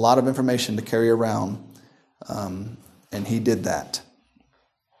 That's a lot of information to carry around, and he did that.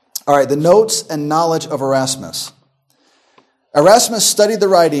 All right, the notes and knowledge of Erasmus. Erasmus studied the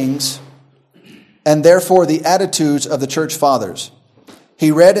writings and therefore the attitudes of the church fathers.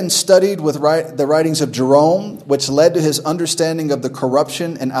 He read and studied with the writings of Jerome, which led to his understanding of the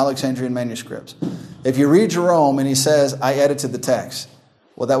corruption in Alexandrian manuscripts. If you read Jerome and he says, I edited the text,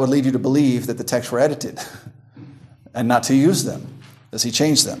 well, that would lead you to believe that the texts were edited and not to use them, as he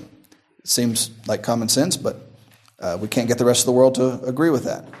changed them. It seems like common sense, but we can't get the rest of the world to agree with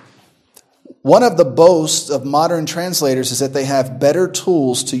that. One of the boasts of modern translators is that they have better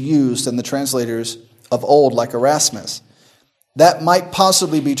tools to use than the translators of old, like Erasmus. That might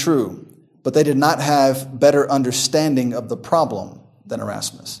possibly be true, but they did not have better understanding of the problem than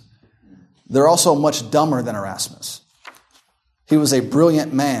Erasmus. They're also much dumber than Erasmus. He was a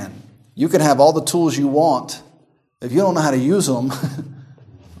brilliant man. You can have all the tools you want. If you don't know how to use them,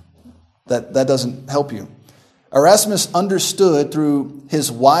 that doesn't help you. Erasmus understood through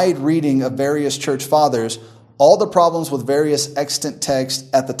his wide reading of various church fathers all the problems with various extant texts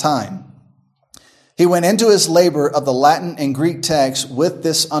at the time. He went into his labor of the Latin and Greek texts with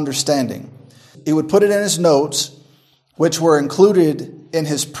this understanding. He would put it in his notes, which were included in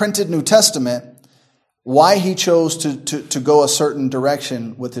his printed New Testament, why he chose to go a certain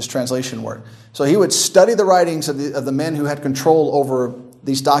direction with his translation work. So he would study the writings of the men who had control over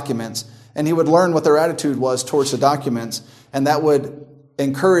these documents, and he would learn what their attitude was towards the documents, and that would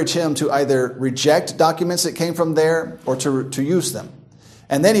encourage him to either reject documents that came from there or to use them.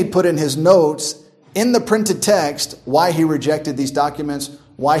 And then he'd put in his notes in the printed text why he rejected these documents,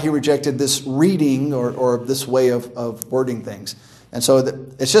 why he rejected this reading or this way of wording things. And so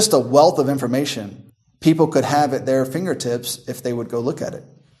it's just a wealth of information. People could have at their fingertips if they would go look at it.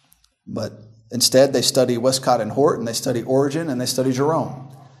 But instead, they study Westcott and Hort, and they study Origen, and they study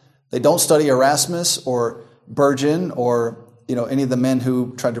Jerome. They don't study Erasmus or Spurgeon or any of the men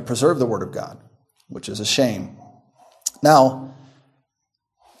who tried to preserve the Word of God, which is a shame. Now,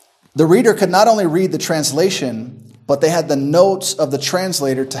 the reader could not only read the translation, but they had the notes of the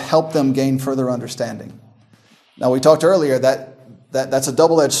translator to help them gain further understanding. Now, we talked earlier that's a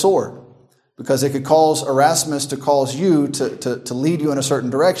double-edged sword, because it could cause Erasmus to cause you to lead you in a certain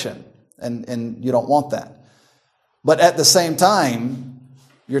direction, and you don't want that. But at the same time,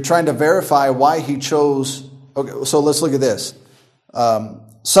 you're trying to verify why he chose. Okay, so let's look at this.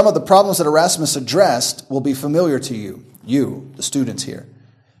 Some of the problems that Erasmus addressed will be familiar to you, the students here.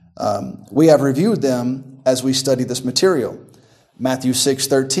 We have reviewed them as we study this material. Matthew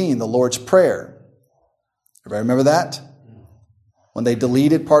 6:13, the Lord's Prayer. Everybody remember that? When they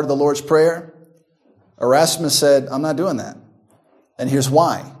deleted part of the Lord's Prayer, Erasmus said, I'm not doing that. And here's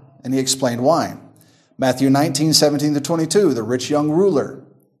why. And he explained why. Matthew 19:17-22, the rich young ruler.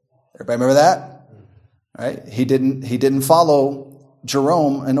 Everybody remember that? Right? He didn't follow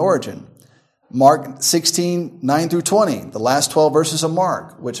Jerome and Origen. Mark 16:9-20, the last 12 verses of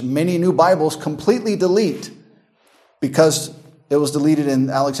Mark, which many new Bibles completely delete because it was deleted in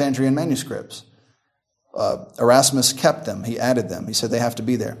Alexandrian manuscripts. Erasmus kept them. He added them. He said they have to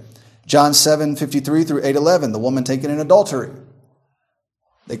be there. John 7:53-8:11, the woman taken in adultery.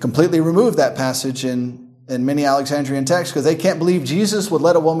 They completely removed that passage in many Alexandrian texts because they can't believe Jesus would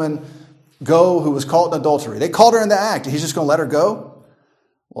let a woman go who was caught in adultery. They called her in the act. He's just going to let her go?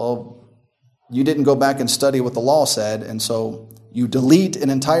 Well, you didn't go back and study what the law said, and so you delete an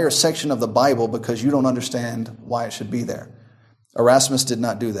entire section of the Bible because you don't understand why it should be there. Erasmus did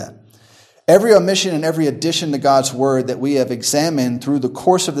not do that. Every omission and every addition to God's Word that we have examined through the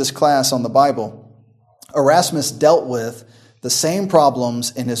course of this class on the Bible, Erasmus dealt with the same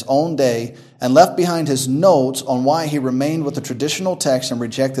problems in his own day and left behind his notes on why he remained with the traditional text and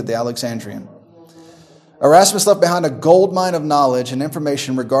rejected the Alexandrian. Erasmus left behind a goldmine of knowledge and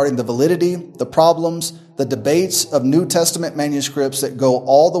information regarding the validity, the problems, the debates of New Testament manuscripts that go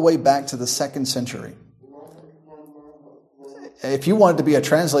all the way back to the 2nd century. If you wanted to be a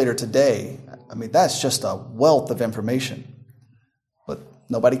translator today, that's just a wealth of information. But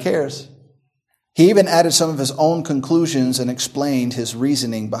nobody cares. He even added some of his own conclusions and explained his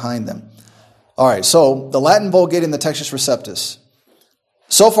reasoning behind them. All right, so the Latin Vulgate and the Textus Receptus.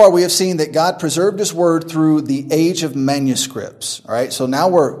 So far, we have seen that God preserved His Word through the age of manuscripts. All right, so now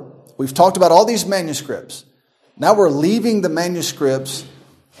we've talked about all these manuscripts. Now we're leaving the manuscripts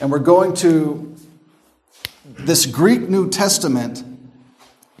and we're going to this Greek New Testament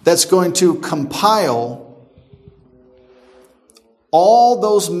that's going to compile all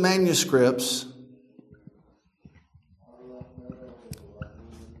those manuscripts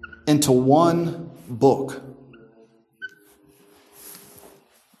into one book.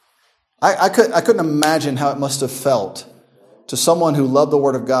 I couldn't imagine how it must have felt to someone who loved the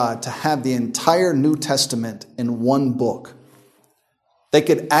Word of God to have the entire New Testament in one book. They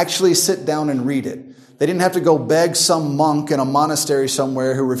could actually sit down and read it. They didn't have to go beg some monk in a monastery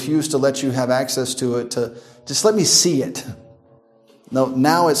somewhere who refused to let you have access to it to just let me see it. No,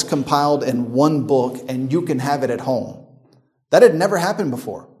 now it's compiled in one book and you can have it at home. That had never happened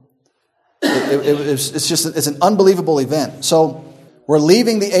before. It's an unbelievable event. So we're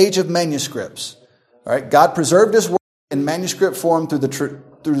leaving the age of manuscripts. All right, God preserved His Word in manuscript form through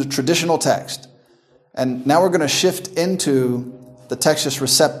the traditional text, and now we're going to shift into the Textus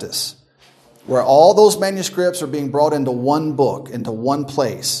Receptus, where all those manuscripts are being brought into one book, into one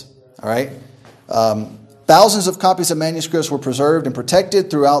place. All right, thousands of copies of manuscripts were preserved and protected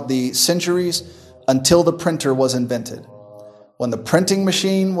throughout the centuries until the printer was invented. When the printing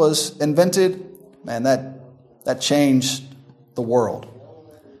machine was invented, man, that changed the world.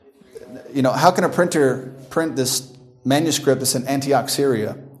 how can a printer print this manuscript that's in Antioch,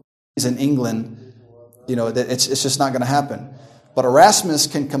 Syria? It's in England. It's just not going to happen. But Erasmus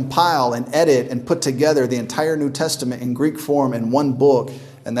can compile and edit and put together the entire New Testament in Greek form in one book,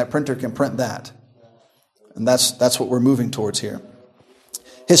 and that printer can print that. And that's what we're moving towards here.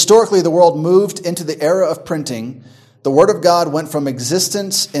 Historically, the world moved into the era of printing. The Word of God went from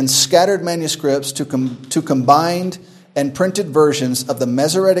existence in scattered manuscripts to combined and printed versions of the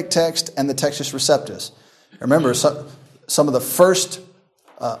Masoretic text and the Textus Receptus. Remember, some of the first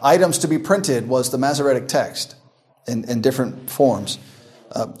items to be printed was the Masoretic text in different forms.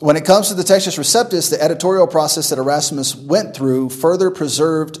 When it comes to the Textus Receptus, the editorial process that Erasmus went through further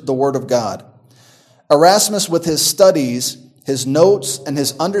preserved the Word of God. Erasmus, with his studies, his notes, and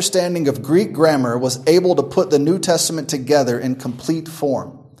his understanding of Greek grammar, was able to put the New Testament together in complete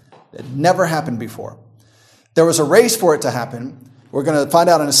form. It never happened before. There was a race for it to happen. We're going to find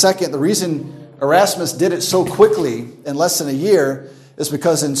out in a second. The reason Erasmus did it so quickly, in less than a year, is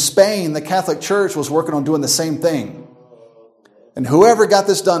because in Spain, the Catholic Church was working on doing the same thing. And whoever got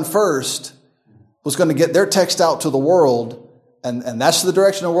this done first was going to get their text out to the world, and that's the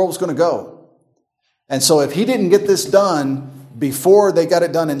direction the world was going to go. And so if he didn't get this done before they got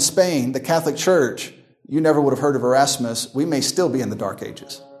it done in Spain, the Catholic Church, you never would have heard of Erasmus. We may still be in the Dark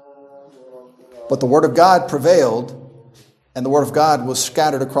Ages. But the Word of God prevailed, and the Word of God was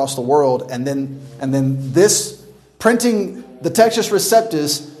scattered across the world. And then this printing the Textus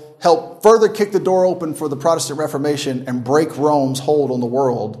Receptus helped further kick the door open for the Protestant Reformation and break Rome's hold on the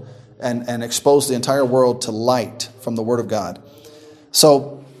world and expose the entire world to light from the Word of God.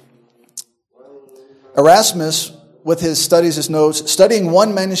 So Erasmus, with his studies, his notes, studying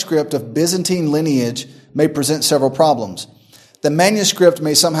one manuscript of Byzantine lineage may present several problems. The manuscript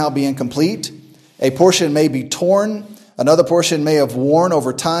may somehow be incomplete. A portion may be torn. Another portion may have worn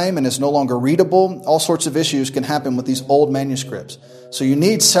over time and is no longer readable. All sorts of issues can happen with these old manuscripts. So you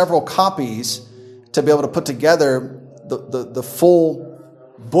need several copies to be able to put together the full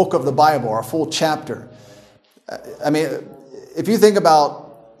book of the Bible, or a full chapter. I mean, if you think about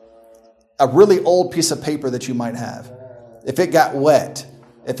a really old piece of paper that you might have, if it got wet,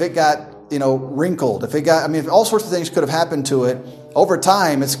 if it got, wrinkled, all sorts of things could have happened to it. Over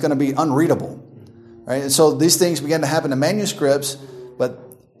time, it's going to be unreadable. Right? And so these things began to happen to manuscripts, but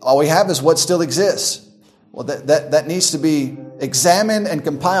all we have is what still exists. Well, that needs to be examined and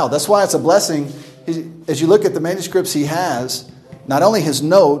compiled. That's why it's a blessing. As you look at the manuscripts he has, not only his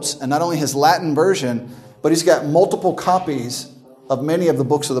notes and not only his Latin version, but he's got multiple copies of many of the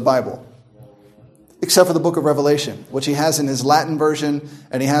books of the Bible, except for the book of Revelation, which he has in his Latin version,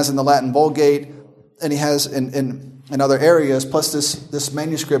 and he has in the Latin Vulgate, and he has in other areas, plus this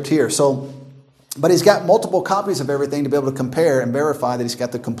manuscript here. But he's got multiple copies of everything to be able to compare and verify that he's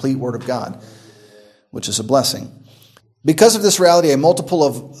got the complete Word of God, which is a blessing. Because of this reality, a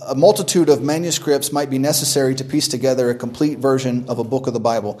multitude of manuscripts might be necessary to piece together a complete version of a book of the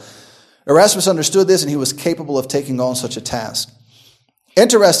Bible. Erasmus understood this, and he was capable of taking on such a task.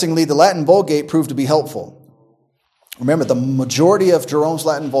 Interestingly, the Latin Vulgate proved to be helpful. Remember, the majority of Jerome's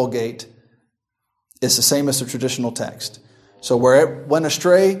Latin Vulgate is the same as the traditional text. So where it went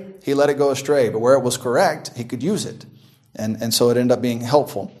astray, he let it go astray. But where it was correct, he could use it. And so it ended up being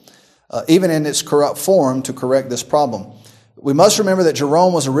helpful, even in its corrupt form, to correct this problem. We must remember that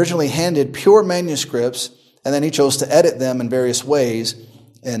Jerome was originally handed pure manuscripts, and then he chose to edit them in various ways.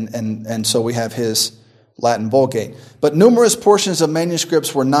 And so we have his Latin Vulgate. But numerous portions of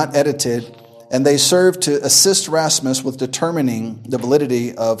manuscripts were not edited, and they served to assist Erasmus with determining the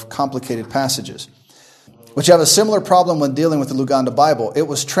validity of complicated passages, which have a similar problem when dealing with the Luganda Bible. It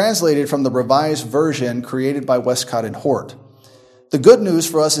was translated from the Revised Version created by Westcott and Hort. The good news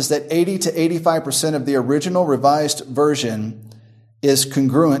for us is that 80 to 85% of the original Revised Version is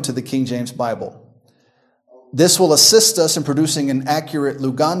congruent to the King James Bible. This will assist us in producing an accurate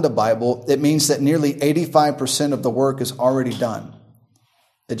Luganda Bible. It means that nearly 85% of the work is already done.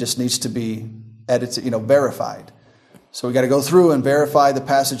 It just needs to be edited, verified. So we got to go through and verify the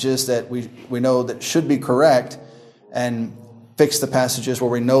passages that we know that should be correct, and fix the passages where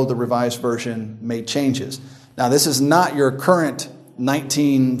we know the Revised Version made changes. Now, this is not your current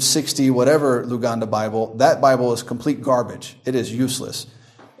 1960 whatever Luganda Bible. That Bible is complete garbage. It is useless.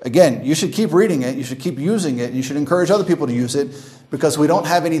 Again, you should keep reading it, you should keep using it, and you should encourage other people to use it, because we don't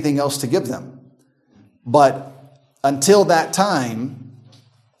have anything else to give them. But until that time,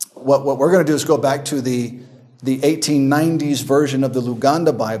 what we're going to do is go back to the 1890s version of the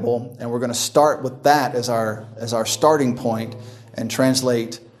Luganda Bible, and we're going to start with that as our starting point, and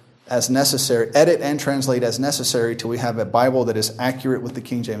translate as necessary, edit and translate as necessary, till we have a Bible that is accurate with the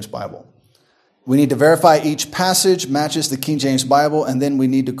King James Bible. We need to verify each passage matches the King James Bible, and then we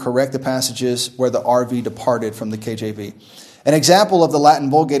need to correct the passages where the RV departed from the KJV. An example of the Latin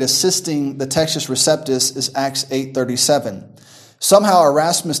Vulgate assisting the Textus Receptus is Acts 8:37. Somehow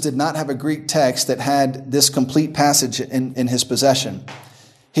Erasmus did not have a Greek text that had this complete passage in his possession.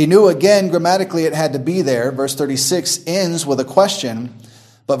 He knew again grammatically it had to be there. Verse 36 ends with a question,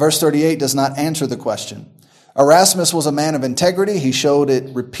 but verse 38 does not answer the question. Erasmus was a man of integrity. He showed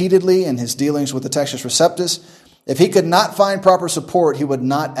it repeatedly in his dealings with the Textus Receptus. If he could not find proper support, he would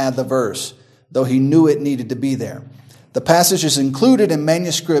not add the verse, though he knew it needed to be there. The passage is included in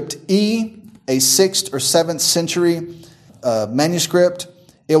manuscript E, a 6th or 7th century manuscript.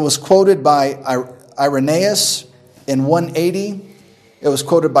 It was quoted by Irenaeus in 180. It was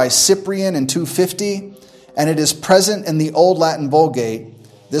quoted by Cyprian in 250. And it is present in the Old Latin Vulgate.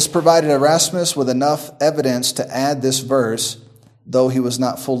 This provided Erasmus with enough evidence to add this verse, though he was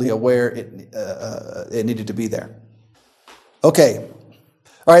not fully aware it needed to be there. Okay.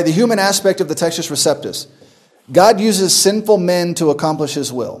 All right, the human aspect of the Textus Receptus. God uses sinful men to accomplish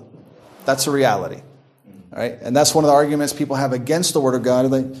his will. That's a reality. All right? And that's one of the arguments people have against the Word of God.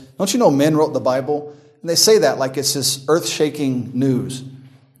 Like, don't you know men wrote the Bible? And they say that like it's this earth-shaking news.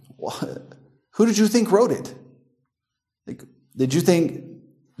 Who did you think wrote it? Did you think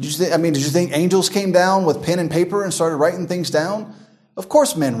angels came down with pen and paper and started writing things down? Of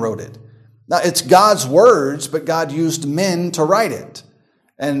course men wrote it. Now, it's God's words, but God used men to write it.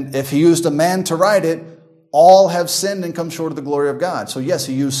 And if he used a man to write it, all have sinned and come short of the glory of God. So yes,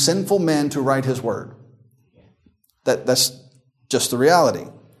 he used sinful men to write his word. That's just the reality.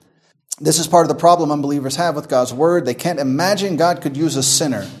 This is part of the problem unbelievers have with God's word. They can't imagine God could use a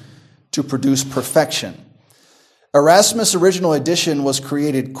sinner to produce perfection. Erasmus' original edition was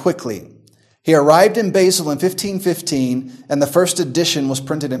created quickly. He arrived in Basel in 1515, and the first edition was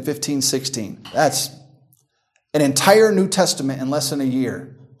printed in 1516. That's an entire New Testament in less than a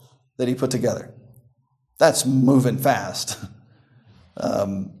year that he put together. That's moving fast.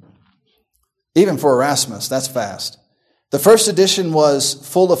 Even for Erasmus, that's fast. The first edition was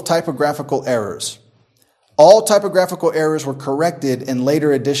full of typographical errors. All typographical errors were corrected in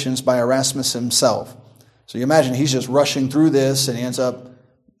later editions by Erasmus himself. So you imagine he's just rushing through this and he ends up,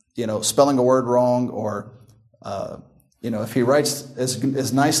 spelling a word wrong, or, if he writes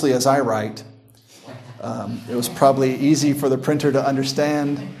as nicely as I write, it was probably easy for the printer to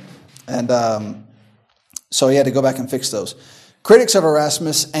understand. And so he had to go back and fix those. Critics of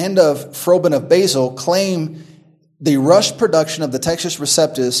Erasmus and of Froben of Basel claim the rushed production of the Textus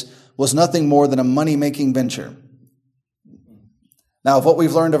Receptus was nothing more than a money-making venture. Now, of what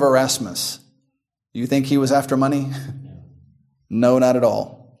we've learned of Erasmus, do you think he was after money? No, not at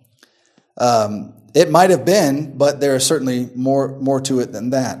all. It might have been, but there is certainly more to it than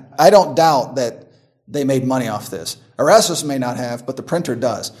that. I don't doubt that they made money off this. Erasmus may not have, but the printer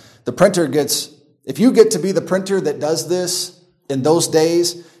does. The printer if you get to be the printer that does this in those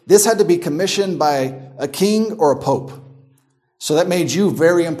days, this had to be commissioned by a king or a pope. So that made you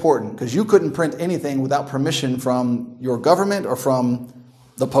very important, because you couldn't print anything without permission from your government or from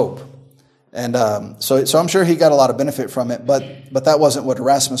the pope. And so I'm sure he got a lot of benefit from it, but that wasn't what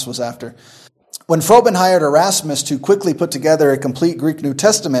Erasmus was after. When Froben hired Erasmus to quickly put together a complete Greek New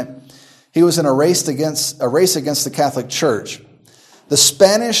Testament, he was in a race against the Catholic Church. The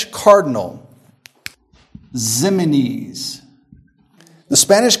Spanish Cardinal Ximenes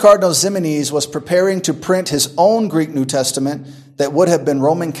was preparing to print his own Greek New Testament that would have been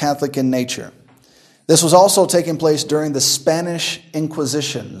Roman Catholic in nature. This was also taking place during the Spanish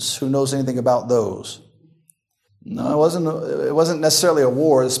Inquisitions. Who knows anything about those? No, it wasn't necessarily a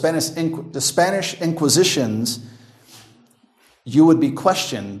war. The Spanish Inquisitions, you would be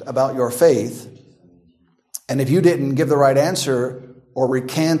questioned about your faith. And if you didn't give the right answer or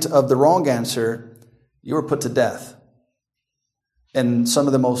recant of the wrong answer, you were put to death in some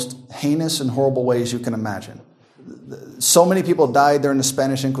of the most heinous and horrible ways you can imagine. So many people died during the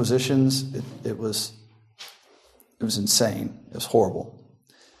Spanish Inquisitions. It was insane. It was horrible.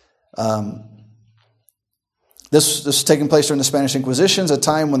 This was taking place during the Spanish Inquisitions, a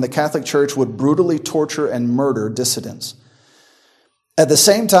time when the Catholic Church would brutally torture and murder dissidents. At the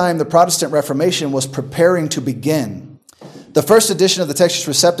same time, the Protestant Reformation was preparing to begin. The first edition of the Textus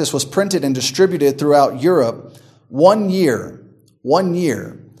Receptus was printed and distributed throughout Europe 1 year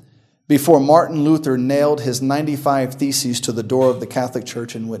before Martin Luther nailed his 95 Theses to the door of the Catholic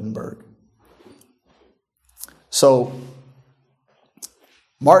Church in Wittenberg. So,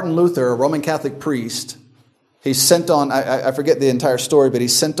 Martin Luther, a Roman Catholic priest, he's sent on, I forget the entire story, but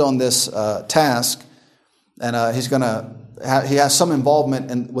he's sent on this task, and he's going to he has some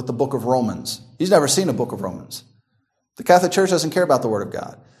involvement with the book of Romans. He's never seen a book of Romans. The Catholic Church doesn't care about the Word of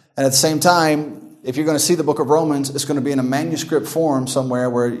God. And at the same time, if you're going to see the book of Romans, it's going to be in a manuscript form somewhere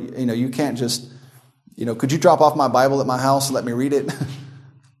where, you can't just, could you drop off my Bible at my house and let me read it?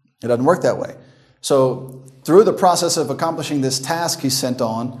 It doesn't work that way. So through the process of accomplishing this task he's sent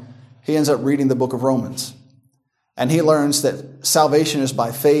on, he ends up reading the book of Romans. And he learns that salvation is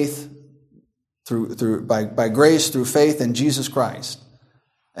by faith, by grace through faith in Jesus Christ.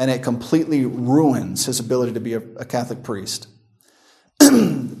 And it completely ruins his ability to be a Catholic priest.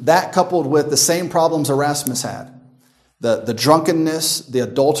 That coupled with the same problems Erasmus had, the drunkenness, the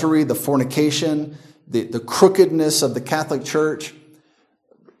adultery, the fornication, the crookedness of the Catholic Church,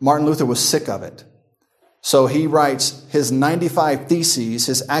 Martin Luther was sick of it. So he writes his 95 theses,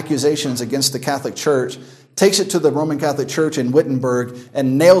 his accusations against the Catholic Church, takes it to the Roman Catholic Church in Wittenberg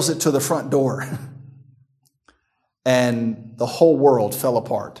and nails it to the front door. And the whole world fell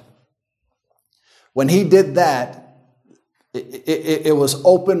apart. When he did that, it was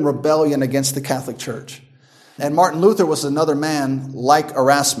open rebellion against the Catholic Church. And Martin Luther was another man like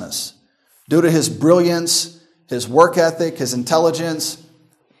Erasmus. Due to his brilliance, his work ethic, his intelligence,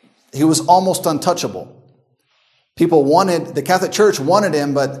 he was almost untouchable. The Catholic Church wanted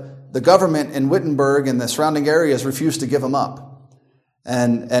him, but the government in Wittenberg and the surrounding areas refused to give him up.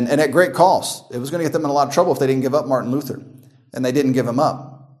 And at great cost. It was going to get them in a lot of trouble if they didn't give up Martin Luther. And they didn't give him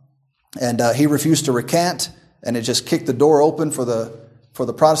up. And he refused to recant, and it just kicked the door open for the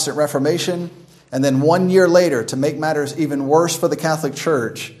Protestant Reformation. And then 1 year later, to make matters even worse for the Catholic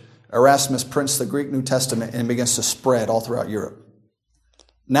Church, Erasmus prints the Greek New Testament and begins to spread all throughout Europe.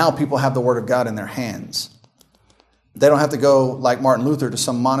 Now people have the Word of God in their hands. They don't have to go, like Martin Luther, to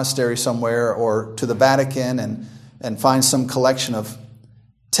some monastery somewhere or to the Vatican and find some collection of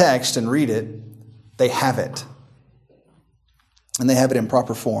text and read it. They have it. And they have it in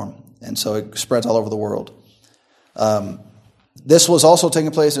proper form. And so it spreads all over the world. This was also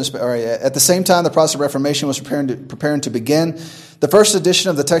taking place at the same time the Protestant Reformation was preparing to begin. The first edition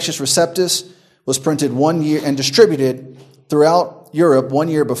of the Textus Receptus was printed 1 year and distributed throughout Europe 1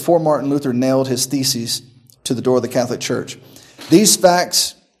 year before Martin Luther nailed his theses to the door of the Catholic Church. These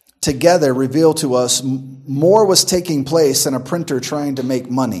facts together reveal to us more was taking place than a printer trying to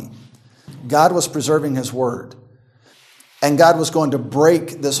make money. God was preserving his word. And God was going to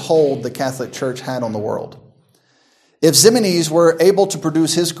break this hold the Catholic Church had on the world. If Ximenes were able to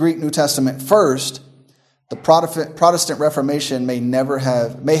produce his Greek New Testament first, the Protestant Reformation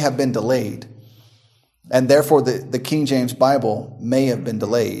may have been delayed. And therefore the King James Bible may have been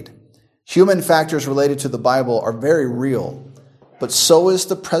delayed. Human factors related to the Bible are very real, but so is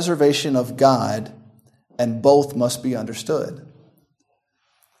the preservation of God, and both must be understood.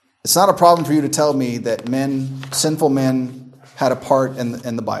 It's not a problem for you to tell me that sinful men, had a part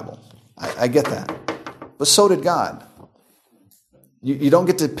in the Bible. I get that. But so did God. You don't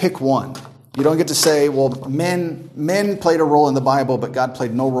get to pick one. You don't get to say, well, men played a role in the Bible, but God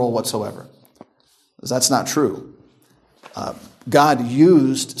played no role whatsoever. That's not true. God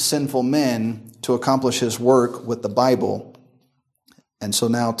used sinful men to accomplish his work with the Bible. And so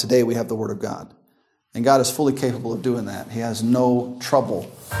now today we have the Word of God. And God is fully capable of doing that. He has no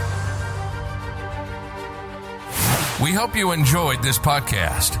trouble. We hope you enjoyed this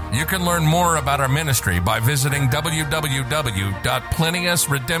podcast. You can learn more about our ministry by visiting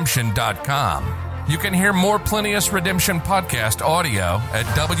www.plenteousredemption.com. You can hear more Plenteous Redemption podcast audio at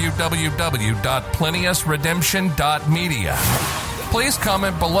www.plenteousredemption.media. Please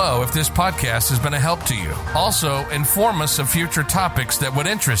comment below if this podcast has been a help to you. Also, inform us of future topics that would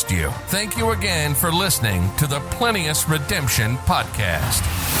interest you. Thank you again for listening to the Plenteous Redemption podcast.